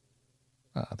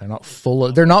 They're not full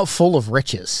of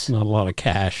riches. Not a lot of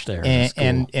cash there.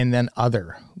 And then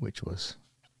other, which was...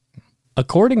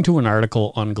 According to an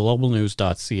article on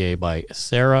globalnews.ca by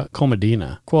Sarah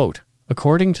Comedina, quote,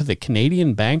 according to the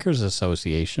Canadian Bankers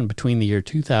Association, between the year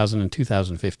 2000 and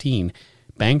 2015...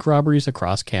 bank robberies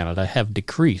across Canada have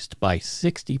decreased by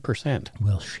 60%.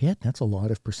 Well, shit, that's a lot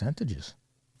of percentages.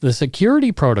 The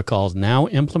security protocols now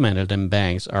implemented in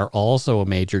banks are also a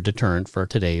major deterrent for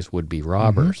today's would-be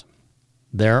robbers.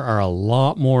 There are a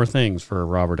lot more things for a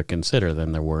robber to consider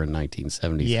than there were in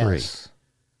 1973. Yes.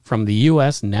 From the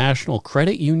U.S. National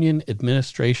Credit Union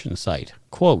Administration site,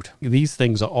 quote, these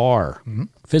things are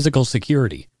physical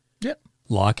security. Yep.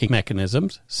 Locking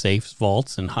mechanisms, safes,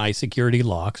 vaults, and high-security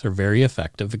locks are very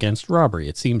effective against robbery.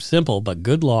 It seems simple, but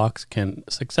good locks can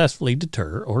successfully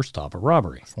deter or stop a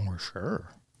robbery. For sure.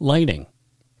 Lighting.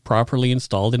 Properly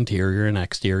installed interior and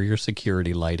exterior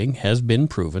security lighting has been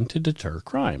proven to deter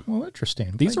crime. Well,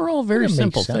 interesting. These are all very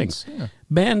simple things. Yeah.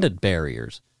 Bandit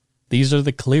barriers. These are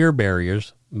the clear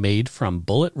barriers made from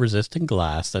bullet-resistant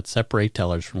glass that separate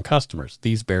tellers from customers.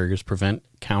 These barriers prevent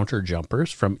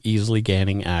counter-jumpers from easily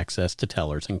gaining access to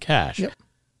tellers and cash. Yep.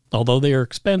 Although they are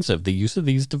expensive, the use of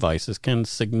these devices can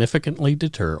significantly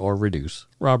deter or reduce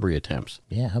robbery attempts.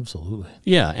 Yeah, absolutely.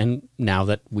 Yeah, and now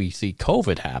that we see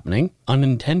COVID happening,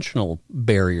 unintentional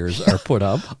barriers are put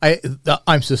up.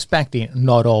 I'm suspecting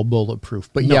not all bulletproof,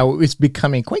 but it's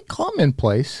becoming quite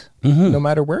commonplace, no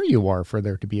matter where you are, for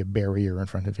there to be a barrier in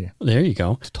front of you. There you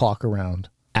go. To talk around.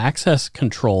 Access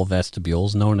control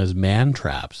vestibules, known as man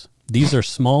traps. These are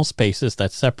small spaces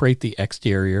that separate the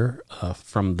exterior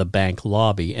from the bank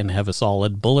lobby and have a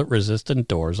solid bullet-resistant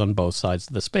doors on both sides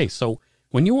of the space. So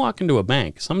when you walk into a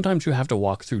bank, sometimes you have to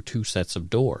walk through two sets of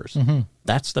doors.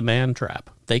 That's the man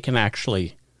trap. They can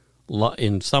actually,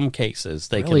 in some cases,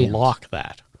 they can lock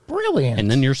that. Brilliant.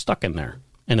 And then you're stuck in there.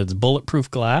 And it's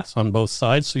bulletproof glass on both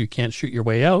sides, so you can't shoot your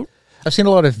way out. I've seen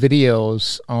a lot of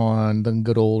videos on the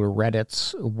good old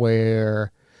Reddits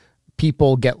where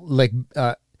people get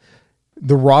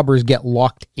the robbers get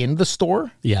locked in the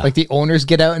store. Yeah. Like the owners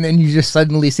get out and then you just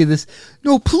suddenly see this,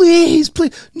 no, please,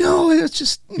 no, it's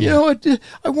just,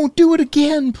 I won't do it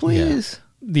again, please.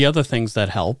 The other things that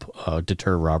help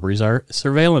deter robberies are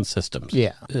surveillance systems.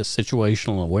 Yeah.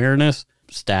 Situational awareness.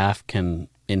 Staff can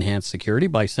enhance security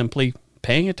by simply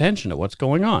paying attention to what's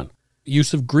going on.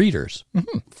 Use of greeters.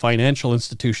 Mm-hmm. Financial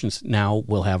institutions now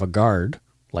will have a guard,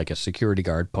 like a security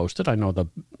guard posted. I know the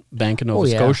Bank of Nova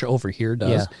Scotia over here does.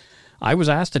 Yeah. I was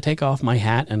asked to take off my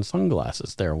hat and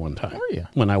sunglasses there one time you?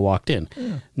 when I walked in.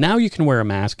 Yeah. Now you can wear a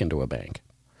mask into a bank.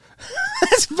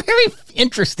 That's very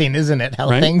interesting, isn't it? How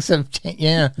things have changed.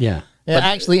 Yeah. Yeah. But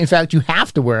actually, in fact, you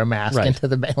have to wear a mask into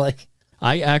the bank. Like,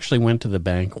 I actually went to the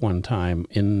bank one time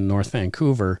in North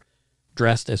Vancouver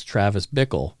dressed as Travis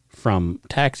Bickle from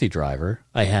Taxi Driver.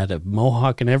 I had a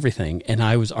mohawk and everything, and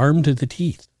I was armed to the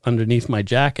teeth underneath my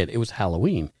jacket. It was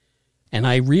Halloween. And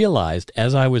I realized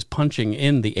as I was punching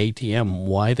in the ATM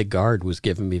why the guard was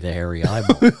giving me the hairy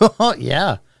eyeball.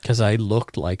 Yeah. Because I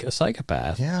looked like a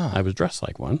psychopath. Yeah. I was dressed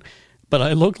like one. But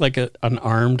I looked like an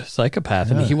armed psychopath.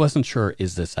 And he wasn't sure,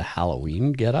 is this a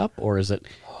Halloween get-up or is it...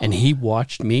 And he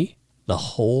watched me the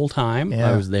whole time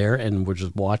I was there and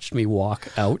just watched me walk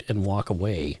out and walk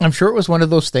away. I'm sure it was one of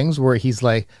those things where he's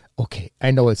like, okay,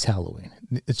 I know it's Halloween.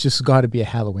 It's just got to be a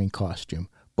Halloween costume.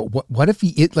 But what if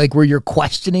where you're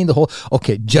questioning the whole,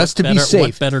 okay, just to be safe.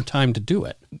 What better time to do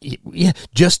it? Yeah,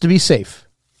 just to be safe.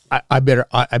 I better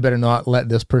not let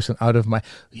this person out of my,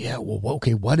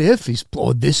 okay, what if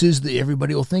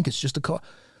everybody will think it's just a call.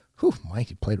 Whew, Mike,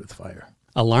 he played with fire.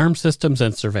 Alarm systems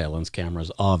and surveillance cameras,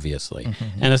 obviously.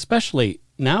 Mm-hmm. And especially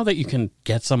now that you can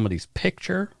get somebody's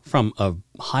picture from a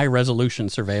high-resolution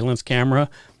surveillance camera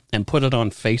and put it on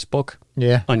Facebook,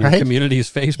 on your community's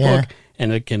Facebook,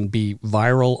 and it can be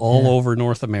viral all over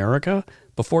North America.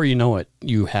 Before you know it,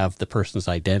 you have the person's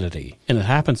identity, and it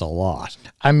happens a lot.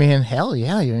 I mean, hell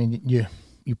yeah.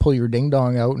 You pull your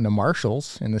ding-dong out in the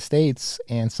Marshalls in the States,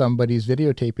 and somebody's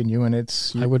videotaping you, and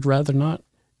it's... I would rather not.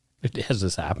 Has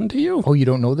this happened to you? Oh, you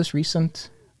don't know this recent...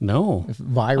 No.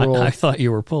 Viral... I thought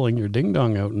you were pulling your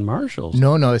ding-dong out in Marshalls.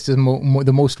 No, it's the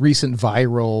most recent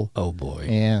viral... Oh, boy.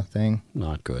 Yeah, thing.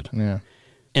 Not good. Yeah.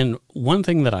 And one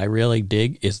thing that I really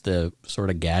dig is the sort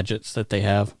of gadgets that they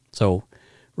have. So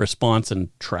response and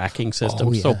tracking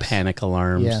systems, so panic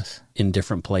alarms in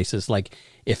different places. Like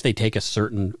if they take a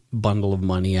certain bundle of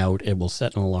money out, it will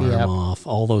set an alarm off,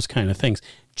 all those kind of things.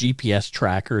 GPS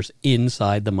trackers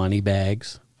inside the money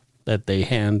bags that they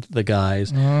hand the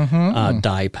guys,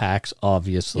 dye packs,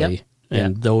 obviously,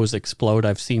 and those explode.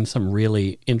 I've seen some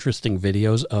really interesting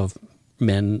videos of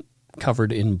men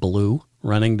covered in blue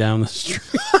running down the street.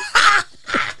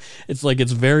 It's like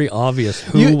it's very obvious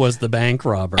who was the bank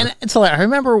robber. And it's like, I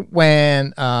remember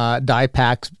when dye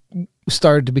packs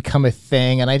started to become a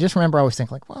thing, and I just remember I was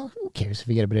thinking, like, well, who cares if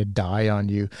you get a bit of dye on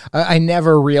you? I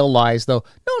never realized though.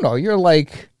 No, you're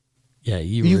like,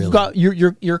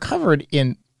 you're covered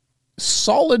in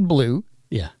solid blue.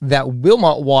 Yeah, that will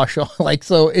not wash off. Like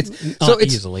it's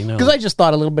easily. No, because I just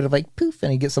thought a little bit of like poof,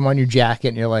 and you get some on your jacket,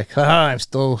 and you're like, I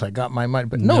got my money.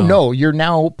 But no, you're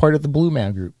now part of the Blue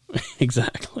Man Group.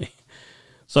 Exactly.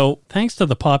 So thanks to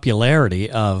the popularity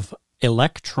of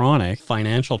electronic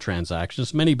financial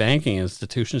transactions, many banking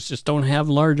institutions just don't have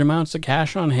large amounts of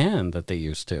cash on hand that they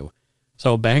used to.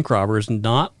 So bank robbers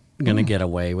not going to get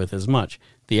away with as much.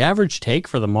 The average take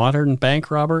for the modern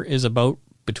bank robber is about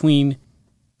between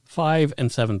 $5,000 and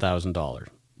 $7,000,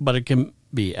 but it can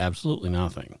be absolutely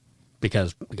nothing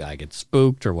because the guy gets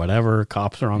spooked or whatever.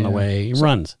 Cops are on the way. He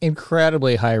runs.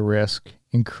 Incredibly high risk,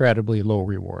 incredibly low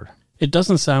reward. It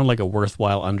doesn't sound like a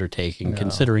worthwhile undertaking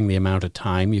considering the amount of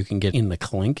time you can get in the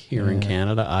clink here in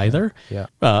Canada either. Yeah.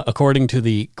 According to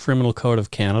the Criminal Code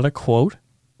of Canada, quote,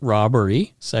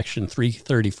 robbery, section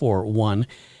 334(1),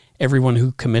 everyone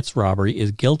who commits robbery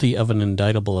is guilty of an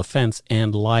indictable offense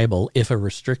and liable if a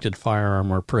restricted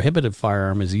firearm or prohibited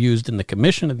firearm is used in the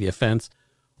commission of the offense,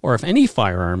 or if any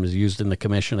firearm is used in the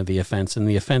commission of the offense and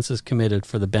the offense is committed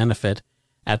for the benefit,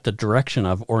 at the direction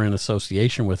of, or in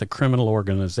association with a criminal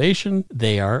organization,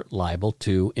 they are liable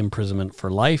to imprisonment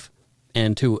for life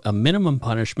and to a minimum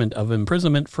punishment of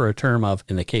imprisonment for a term of,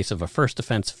 in the case of a first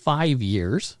offense, 5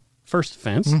 years. First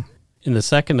offense. In the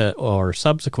second or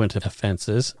subsequent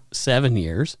offenses, 7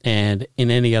 years. And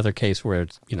in any other case where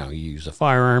it's, you use a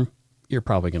firearm, you're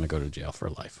probably going to go to jail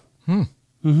for life.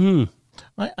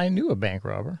 I knew a bank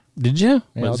robber. Did you?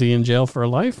 Yeah, Was he in jail for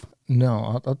life?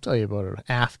 No, I'll tell you about it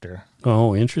after.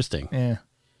 Oh, interesting. Yeah.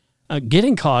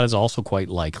 Getting caught is also quite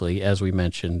likely, as we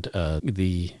mentioned,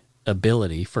 the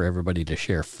ability for everybody to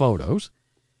share photos.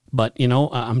 But,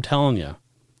 I'm telling you,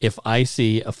 if I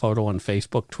see a photo on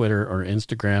Facebook, Twitter, or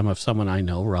Instagram of someone I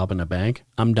know robbing a bank,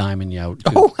 I'm diming you out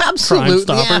to Oh, absolutely.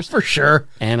 Crime Yeah, Stoppers. for sure.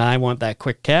 And I want that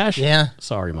quick cash. Yeah.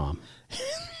 Sorry, Mom.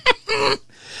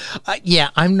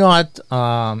 Yeah, I'm not.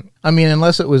 I mean,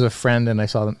 unless it was a friend and I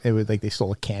saw them, it was like they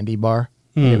stole a candy bar.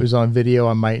 And it was on video.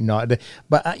 I might not.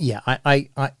 But yeah, I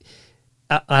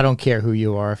don't care who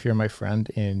you are. If you're my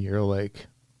friend and you're like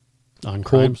On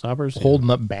Crime Stoppers? holding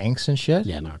up banks and shit.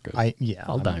 Yeah, not good.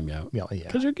 I'll dime you out. Yeah.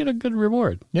 Because you get a good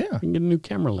reward. Yeah. You can get a new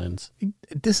camera lens.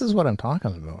 This is what I'm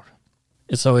talking about.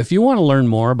 So if you want to learn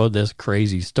more about this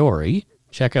crazy story,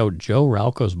 check out Joe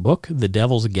Ralco's book, The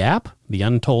Devil's Gap, The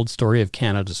Untold Story of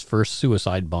Canada's First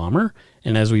Suicide Bomber.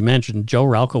 And as we mentioned, Joe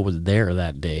Ralco was there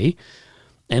that day.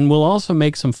 And we'll also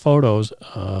make some photos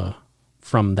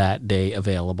from that day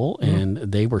available. And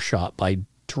they were shot by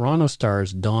Toronto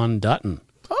Star's Don Dutton.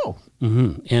 Oh.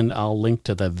 And I'll link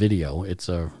to the video. It's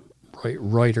a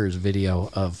Reuters video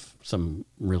of some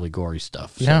really gory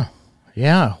stuff. So Yeah.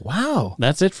 Yeah. Wow.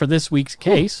 that's it for this week's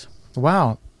case.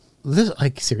 Wow. This,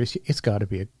 like, seriously, it's got to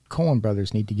be. Coen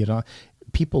Brothers need to get on.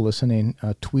 People listening,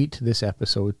 tweet this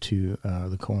episode to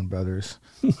the Coen Brothers.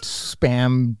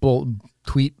 Spam,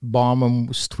 tweet bomb them,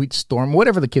 tweet storm,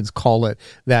 whatever the kids call it,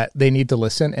 that they need to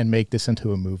listen and make this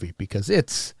into a movie because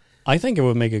I think it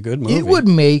would make a good movie. it would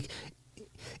make,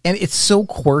 and it's so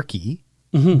quirky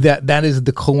that is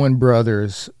the Coen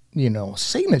Brothers,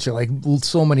 signature. Like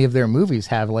so many of their movies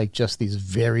have like just these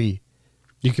very.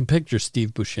 You can picture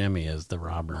Steve Buscemi as the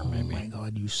robber, maybe. Oh my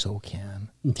God, you so can.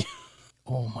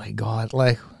 Oh my God,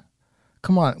 like,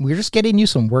 come on, we're just getting you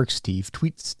some work, Steve.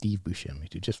 Tweet Steve Buscemi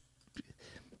to just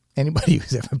anybody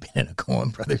who's ever been in a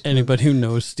Coen Brothers. Anybody who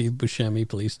knows Steve Buscemi,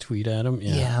 please tweet at him.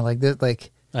 Yeah, like that,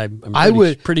 like. I'm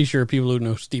pretty sure people who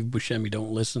know Steve Buscemi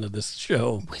don't listen to this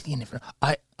show.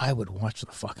 I would watch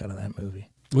the fuck out of that movie.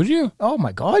 Would you? Oh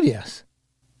my God, yes.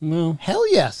 Well,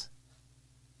 Hell yes.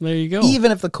 there you go.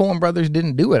 Even if the Coen Brothers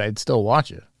didn't do it, I'd still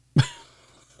watch it.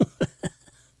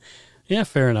 Yeah,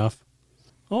 fair enough.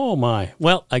 Oh my.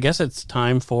 Well, I guess it's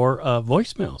time for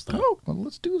voicemails then. Oh, well,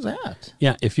 let's do that.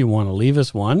 Yeah, if you want to leave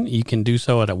us one, you can do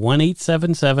so at a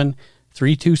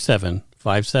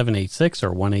 1-877-327-5786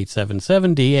 or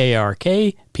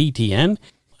 1-877-DARK-PTN.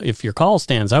 If your call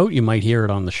stands out, you might hear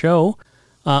it on the show.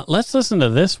 Let's listen to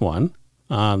this one.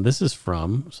 This is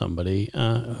from somebody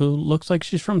who looks like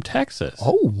she's from Texas.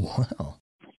 Oh, wow.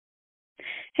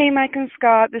 Hey, Mike and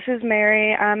Scott. This is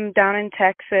Mary. I'm down in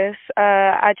Texas.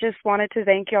 I just wanted to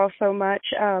thank y'all so much.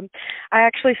 I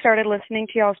actually started listening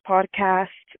to y'all's podcast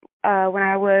when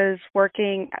I was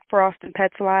working for Austin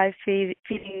Pets Alive, feeding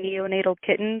neonatal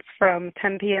kittens from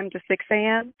 10 p.m. to 6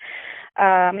 a.m.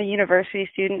 I'm a university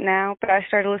student now, but I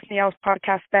started listening to y'all's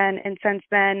podcast then, and since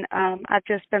then, I've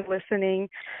just been listening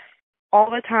all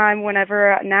the time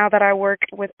now that I work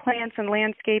with plants and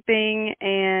landscaping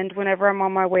and whenever I'm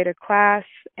on my way to class.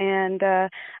 And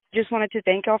just wanted to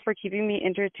thank y'all for keeping me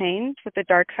entertained with the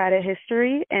dark side of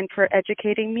history and for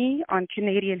educating me on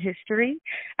Canadian history.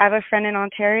 I have a friend in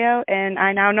Ontario, and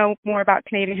I now know more about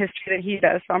Canadian history than he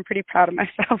does, so I'm pretty proud of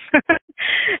myself.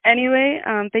 Anyway,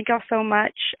 thank y'all so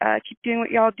much. Keep doing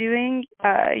what y'all doing.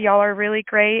 Y'all are really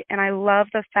great, and I love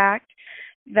the fact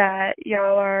that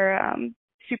y'all are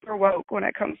super woke when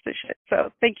it comes to shit.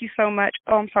 So thank you so much.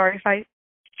 Oh, I'm sorry if I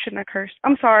shouldn't have cursed.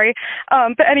 I'm sorry.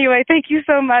 But anyway, thank you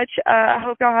so much. I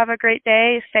hope y'all have a great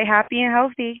day. Stay happy and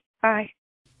healthy. Bye.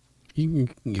 You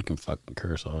can fucking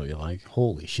curse all you like.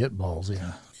 Holy shit balls,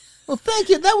 yeah. Well, thank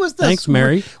you. That was the Thanks,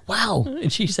 Mary. Wow.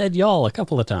 And she said y'all a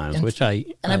couple of times, which I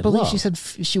believe love. she said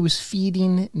she was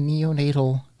feeding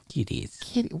neonatal kitties.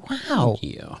 Wow.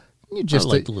 Yeah. You're just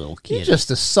like little You're kids.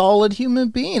 just a solid human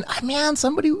being. Man,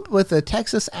 somebody with a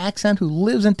Texas accent who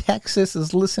lives in Texas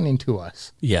is listening to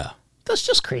us. Yeah. That's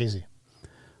just crazy.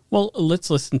 Well, let's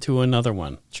listen to another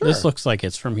one. Sure. This looks like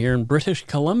it's from here in British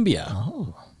Columbia.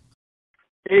 Oh.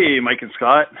 Hey, Mike and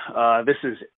Scott. This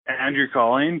is Andrew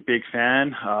calling. Big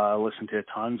fan. Listened to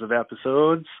tons of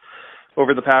episodes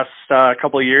over the past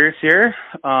couple of years here.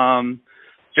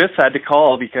 Just had to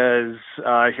call because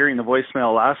hearing the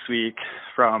voicemail last week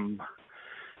from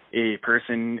a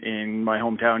person in my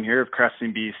hometown here of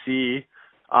Creston, BC,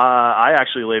 I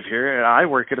actually live here and I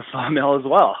work at a sawmill as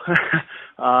well.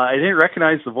 I didn't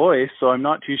recognize the voice, so I'm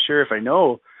not too sure if I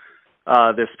know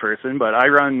this person, but I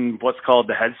run what's called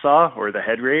the head saw or the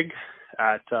head rig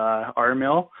at our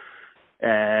mill.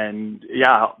 And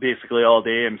yeah, basically all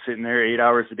day I'm sitting there 8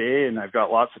 hours a day, and I've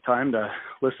got lots of time to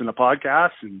listen to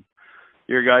podcasts, and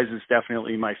your guys is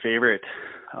definitely my favorite.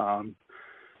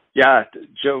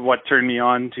 Joe, what turned me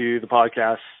on to the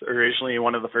podcast originally,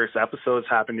 one of the first episodes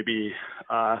happened to be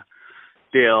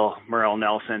Dale Merle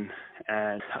Nelson.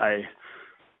 and I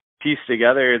pieced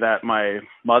together that my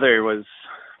mother was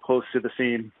close to the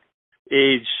same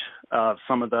age of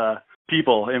some of the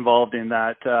people involved in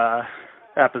that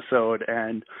episode,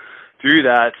 and through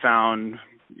that found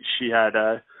she had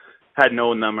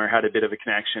known them or had a bit of a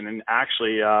connection, and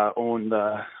actually owned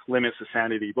the Limits of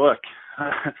Sanity book.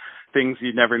 Things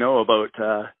you'd never know about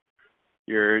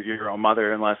your own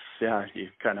mother unless you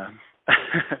kind of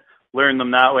learn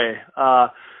them that way.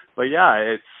 But yeah,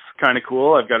 it's kind of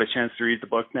cool. I've got a chance to read the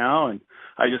book now, and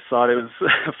I just thought it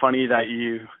was funny that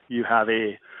you have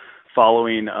a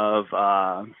following of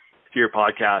your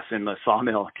podcast in the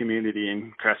sawmill community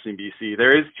in Creston, BC.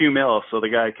 There is 2 mills, so the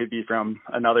guy could be from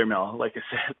another mill. Like I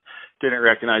said, didn't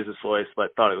recognize his voice,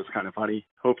 but thought it was kind of funny.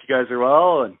 Hope you guys are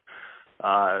well and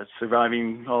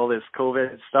surviving all this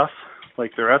COVID stuff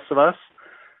like the rest of us.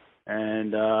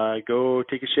 And go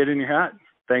take a shit in your hat.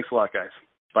 Thanks a lot, guys.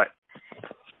 Bye.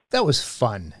 That was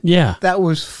fun. Yeah. That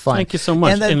was fun. Thank you so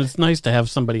much. And it's nice to have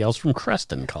somebody else from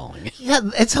Creston calling. Yeah,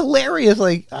 it's hilarious.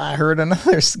 Like, I heard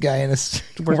another guy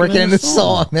working in a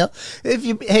sawmill.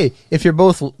 If you're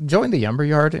both, join the Lumber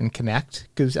Yard and connect,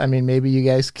 because, I mean, maybe you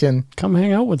guys can come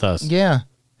hang out with us. Yeah.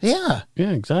 Yeah.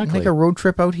 Yeah, exactly. Make a road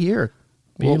trip out here.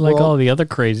 Be like all the other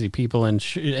crazy people and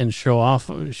show off,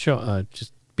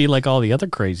 just be like all the other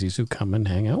crazies who come and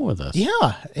hang out with us.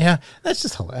 Yeah. Yeah.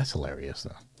 That's hilarious,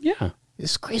 though. Yeah.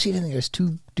 It's crazy to think there's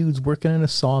 2 dudes working in a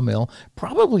sawmill,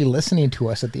 probably listening to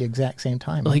us at the exact same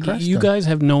time. Like, you guys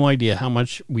have no idea how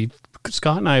much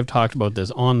Scott and I have talked about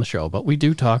this on the show, but we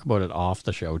do talk about it off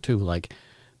the show too. Like,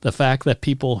 the fact that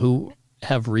people who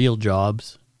have real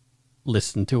jobs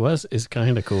listen to us is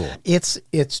kind of cool. It's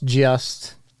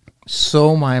just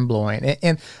so mind blowing.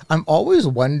 And I'm always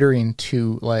wondering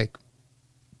too, like,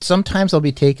 sometimes I'll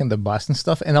be taking the bus and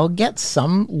stuff and I'll get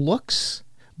some looks,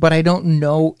 but I don't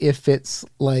know if it's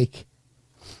like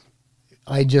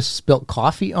I just spilt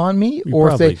coffee on me, you or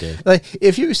probably if did. Like,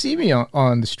 if you see me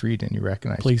on the street and you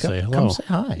recognize, please say hello. Come say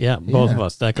hi. Yeah, both of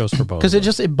us. That goes for both.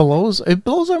 Because it blows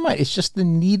our mind. It's just the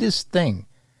neatest thing.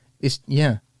 It's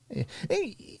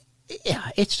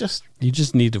it's just, you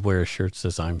just need to wear a shirt that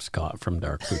says "I'm Scott from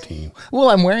Dark Poutine." Well,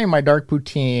 I'm wearing my Dark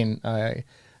Poutine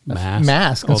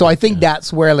mask. And Oh, so I think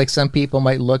that's where, like, some people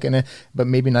might look in it, but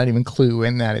maybe not even clue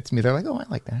in that it's me. They're like, oh, I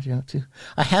like that, too.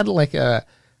 I had like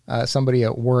somebody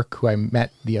at work who I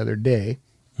met the other day,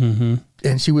 and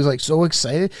she was like so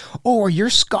excited. Oh, you're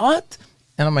Scott?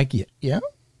 And I'm like, yeah.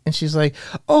 And she's like,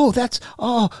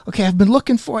 okay, I've been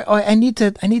looking for it. Oh, I need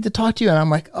to talk to you. And I'm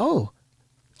like, so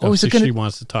she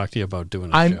wants to talk to you about doing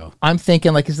a show. I'm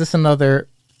thinking, like, is this another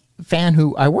fan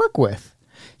who I work with?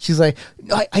 She's like,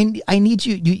 I need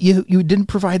you. You didn't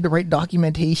provide the right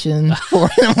documentation for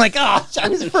it. I'm like,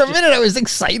 for a minute I was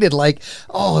excited, like,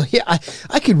 oh yeah,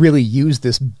 I could really use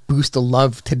this boost of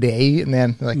love today. And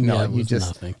then, like, no, you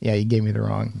just nothing. You gave me the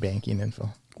wrong banking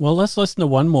info. Well, let's listen to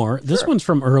one more. Sure. This one's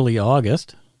from early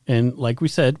August, and like we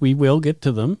said, we will get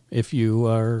to them if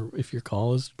your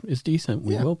call is decent.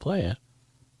 We will play it.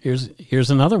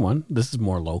 Here's another one. This is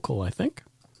more local, I think.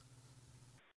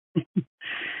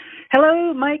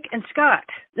 Hello, Mike and Scott.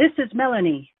 This is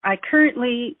Melanie. I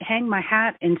currently hang my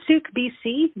hat in Souk,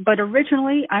 BC, but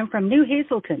originally I'm from New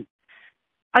Hazelton.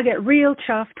 I get real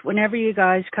chuffed whenever you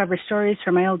guys cover stories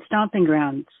from my old stomping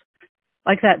grounds.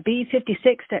 Like that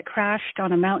B-56 that crashed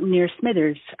on a mountain near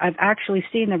Smithers. I've actually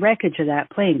seen the wreckage of that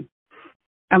plane.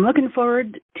 I'm looking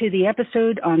forward to the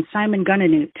episode on Simon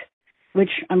Gunanoot, which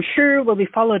I'm sure will be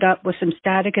followed up with some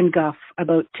static and guff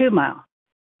about 2 Mile.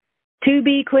 To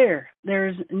be clear,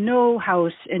 there's no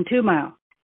house in 2 Mile.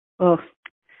 Well,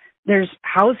 there's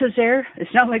houses there.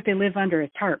 It's not like they live under a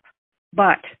tarp,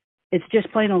 but it's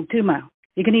just plain old 2 Mile.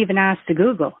 You can even ask to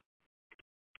Google.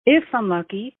 If I'm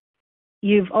lucky,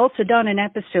 you've also done an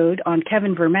episode on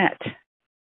Kevin Vermette.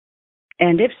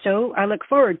 And if so, I look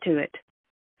forward to it.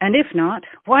 And if not,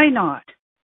 why not?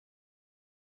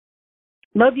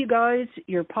 Love you guys,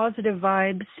 your positive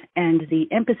vibes, and the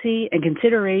empathy and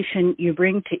consideration you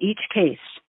bring to each case.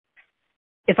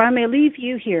 If I may leave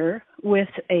you here with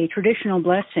a traditional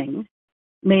blessing,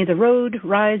 may the road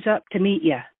rise up to meet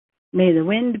you. May the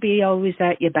wind be always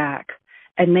at your back.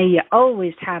 And may you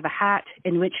always have a hat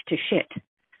in which to shit.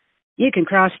 You can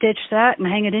cross-stitch that and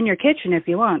hang it in your kitchen if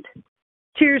you want.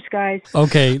 Cheers, guys.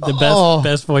 Okay, the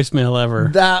best voicemail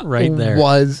ever. That right there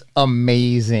was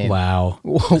amazing. Wow.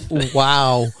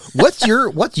 Wow. What's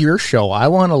your show? I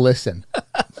want to listen.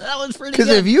 That was pretty good.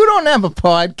 Because if you don't have a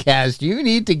podcast, you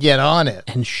need to get on it.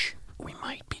 And we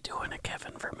might be doing a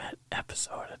Kevin Vermette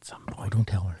episode at some point. Oh, don't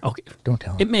tell her. Okay. Don't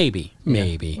tell her. It may be.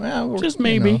 Maybe. Yeah. Well, just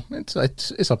maybe.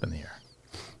 It's up in the air.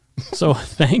 So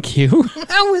thank you.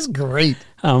 That was great.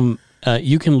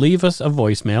 You can leave us a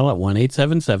voicemail at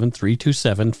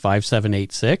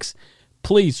 1-877-327-5786.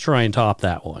 Please try and top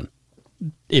that one.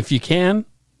 If you can,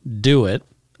 do it,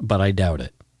 but I doubt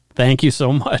it. Thank you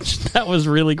so much. That was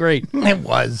really great. It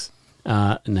was.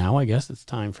 Now I guess it's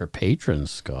time for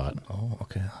patrons, Scott. Oh,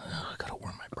 okay. I gotta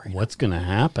warm my brain. What's going to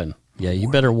happen? Yeah,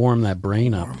 you better warm that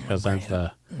brain up because I've...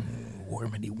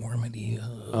 Warmity.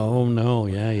 Oh, no.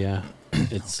 Yeah.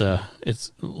 It's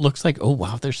looks like, oh,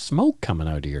 wow, there's smoke coming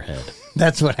out of your head.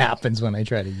 That's what happens when I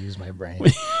try to use my brain.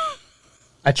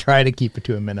 I try to keep it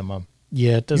to a minimum.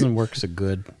 Yeah, it doesn't work so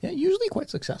good. Yeah, usually quite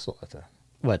successful at that.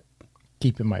 What?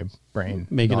 Keeping my brain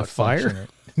Making not a fire? functioning.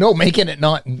 No, making it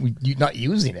not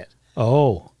using it.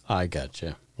 Oh, I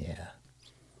gotcha. Yeah.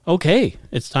 Okay,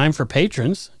 it's time for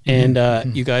patrons, and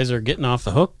you guys are getting off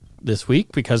the hook this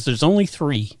week because there's only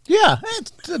 3. Yeah,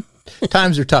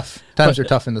 times are tough. Times are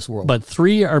tough in this world. But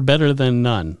 3 are better than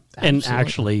none. Absolutely. And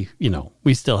actually,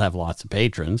 we still have lots of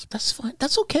patrons. That's fine.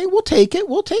 That's okay. We'll take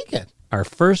it. Our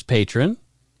first patron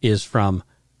is from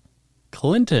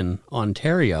Clinton,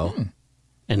 Ontario,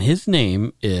 and his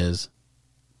name is,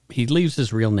 he leaves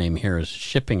his real name here as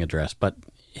shipping address, but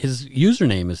his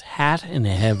username is Hat and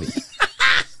Heavy.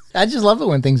 I just love it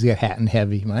when things get hot and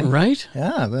heavy, Mike. Right?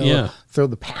 Yeah. Throw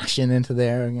the passion into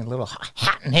there and get a little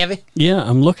hot and heavy. Yeah,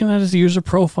 I'm looking at his user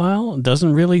profile. It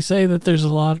doesn't really say that there's a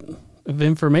lot of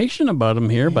information about him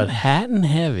here, but Hat and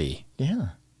Heavy. Yeah,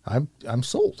 I'm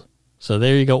sold. So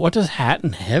there you go. What does Hat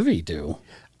and Heavy do?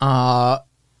 Well,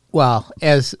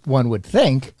 as one would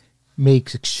think,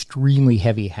 makes extremely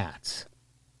heavy hats.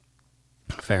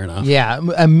 Fair enough. Yeah,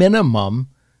 a minimum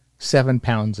 7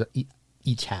 pounds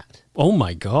each hat. Oh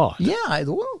my God. Yeah,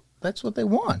 well, that's what they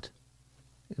want.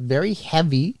 Very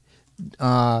heavy,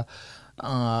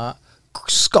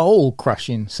 skull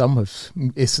crushing.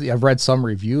 I've read some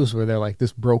reviews where they're like,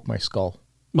 "This broke my skull."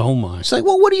 Oh my. It's like,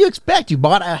 well, what do you expect? You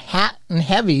bought a hat and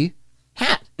heavy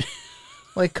hat.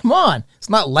 Like, come on, it's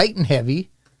not light and heavy.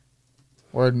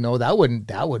 Or no, that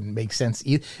wouldn't make sense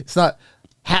either. It's not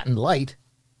hat and light,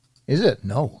 is it?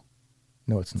 No,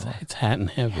 it's not. It's Hat and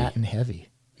Heavy. Hat and heavy.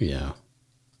 Yeah.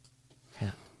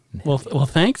 Hat and Well,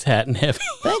 thanks, Hat and Heavy.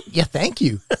 Thank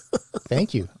you.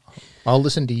 Thank you. I'll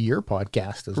listen to your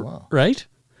podcast as well. Right.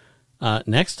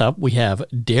 Next up, we have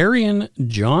Darian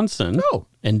Johnson. Oh.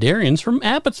 And Darian's from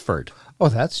Abbotsford. Oh,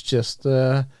 that's just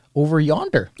over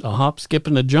yonder. A hop, skip,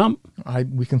 and a jump.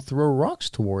 We can throw rocks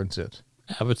towards it.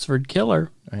 Abbotsford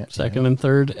Killer. Second and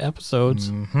third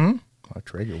episodes. Mm-hmm. A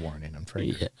trigger warning. I'm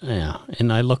triggered. Yeah.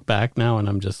 And I look back now and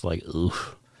I'm just like,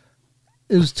 oof.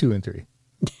 It was 2 and 3.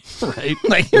 Right.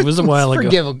 It was a while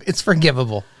ago. It's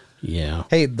forgivable. Yeah.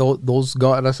 Hey, those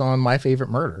got us on My Favorite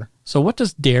Murder. So what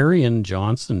does Darian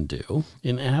Johnson do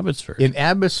in Abbotsford? In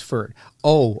Abbotsford.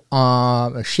 Oh,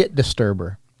 a shit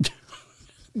disturber.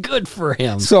 Good for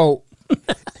him. So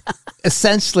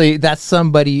essentially, that's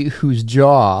somebody whose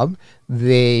job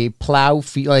they plow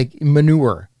like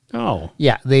manure. Oh.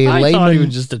 Yeah, I thought he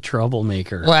was just a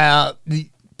troublemaker. Well,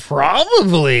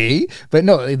 probably, but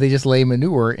no, they just lay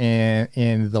manure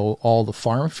in all the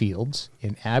farm fields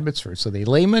in Abbotsford. So they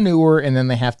lay manure and then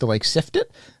they have to like sift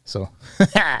it. So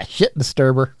shit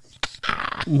disturber.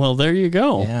 Well, there you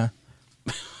go. Yeah.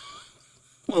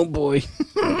 Oh boy.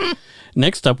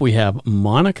 Next up, we have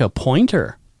Monica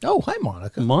Pointer. Oh, hi,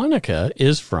 Monica. Monica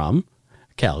is from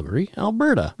Calgary,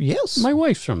 Alberta. Yes. My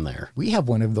wife's from there. We have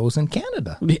one of those in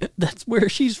Canada. That's where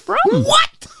she's from.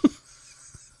 What?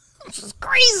 This is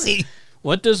crazy.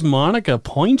 What does Monica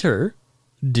Pointer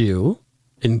do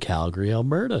in Calgary,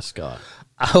 Alberta, Scott?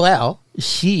 Well,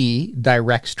 she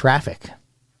directs traffic.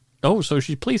 Oh, so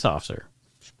she's a police officer.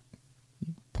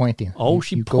 Pointing. Oh,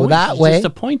 she you points. Go that She's way. Just a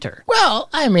pointer. Well,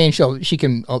 I mean, she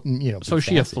can, So is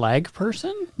she a flag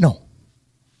person? No.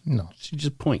 She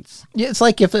just points. Yeah, it's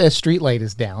like if a street light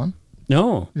is down.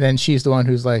 No. Then she's the one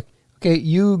who's like, okay,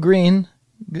 you green,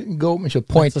 go. And she'll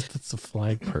point. That's a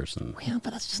flag person. Yeah,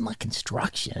 but that's just not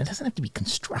construction. It doesn't have to be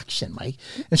construction, Mike.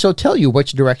 And she'll tell you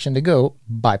which direction to go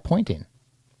by pointing.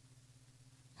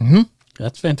 Mm-hmm.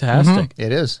 That's fantastic. Mm-hmm.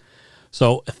 It is.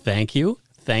 So thank you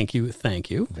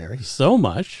so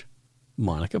much,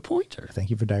 Monica Pointer.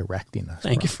 Thank you for directing us.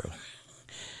 Thank you.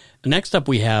 Next up,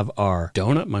 we have our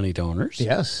donut money donors.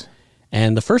 Yes.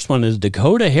 And the first one is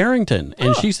Dakota Harrington.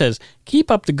 And she says, keep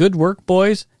up the good work,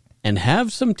 boys, and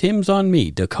have some Tims on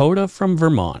me. Dakota from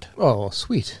Vermont. Oh,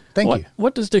 sweet. Thank you.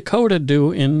 What does Dakota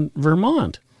do in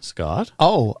Vermont, Scott?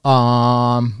 Oh,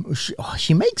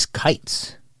 she makes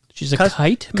kites. She's a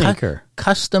kite maker.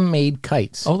 Custom-made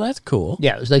kites. Oh, that's cool.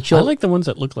 Yeah, it was like I like the ones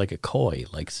that look like a koi,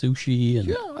 like sushi. And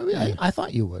Yeah, I mean, I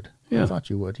thought you would. Yeah. I thought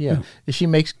you would. Yeah. She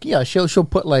makes. Yeah, she'll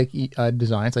put like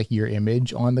designs like your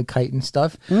image on the kite and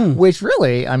stuff. Which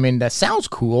really, I mean, that sounds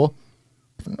cool.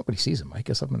 But nobody sees it, Mike.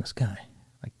 It's up in the sky.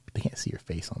 Like they can't see your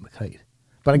face on the kite.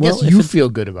 But I guess you feel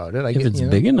good about it. If it's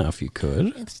big enough, you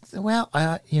could.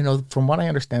 From what I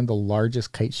understand, the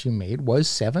largest kite she made was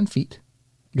 7 feet.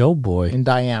 Oh boy! In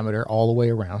diameter, all the way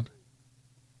around.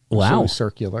 Wow! So it was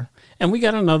circular. And we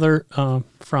got another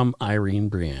from Irene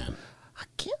Brienne.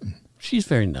 Again. She's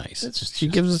very nice. She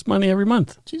gives us money every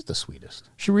month. She's the sweetest.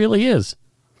 She really is.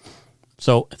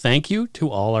 So thank you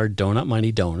to all our Donut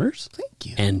Money donors. Thank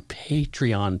you. And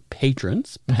Patreon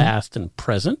patrons, past and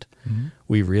present.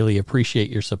 We really appreciate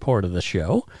your support of the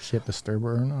show. Shit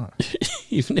disturber or not.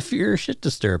 Even if you're a shit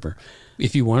disturber.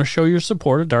 If you want to show your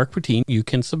support of Dark Poutine, you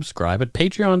can subscribe at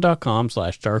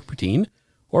patreon.com/darkpoutine.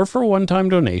 Or for a one-time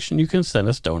donation, you can send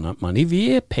us donut money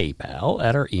via PayPal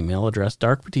at our email address,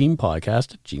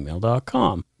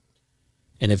 darkpoutinepodcast@gmail.com.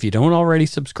 And if you don't already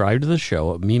subscribe to the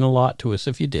show, it would mean a lot to us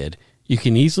if you did. You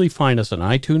can easily find us on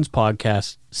iTunes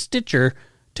Podcasts, Stitcher,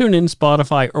 TuneIn,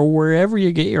 Spotify, or wherever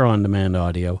you get your on-demand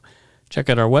audio. Check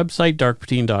out our website,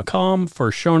 darkpoutine.com,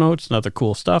 for show notes and other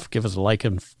cool stuff. Give us a like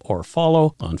or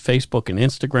follow on Facebook and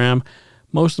Instagram.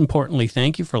 Most importantly,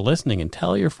 thank you for listening and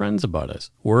tell your friends about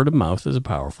us. Word of mouth is a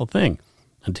powerful thing.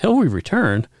 Until we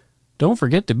return, don't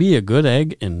forget to be a good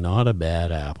egg and not a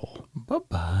bad apple.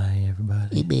 Bye-bye,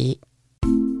 everybody. Bye-bye.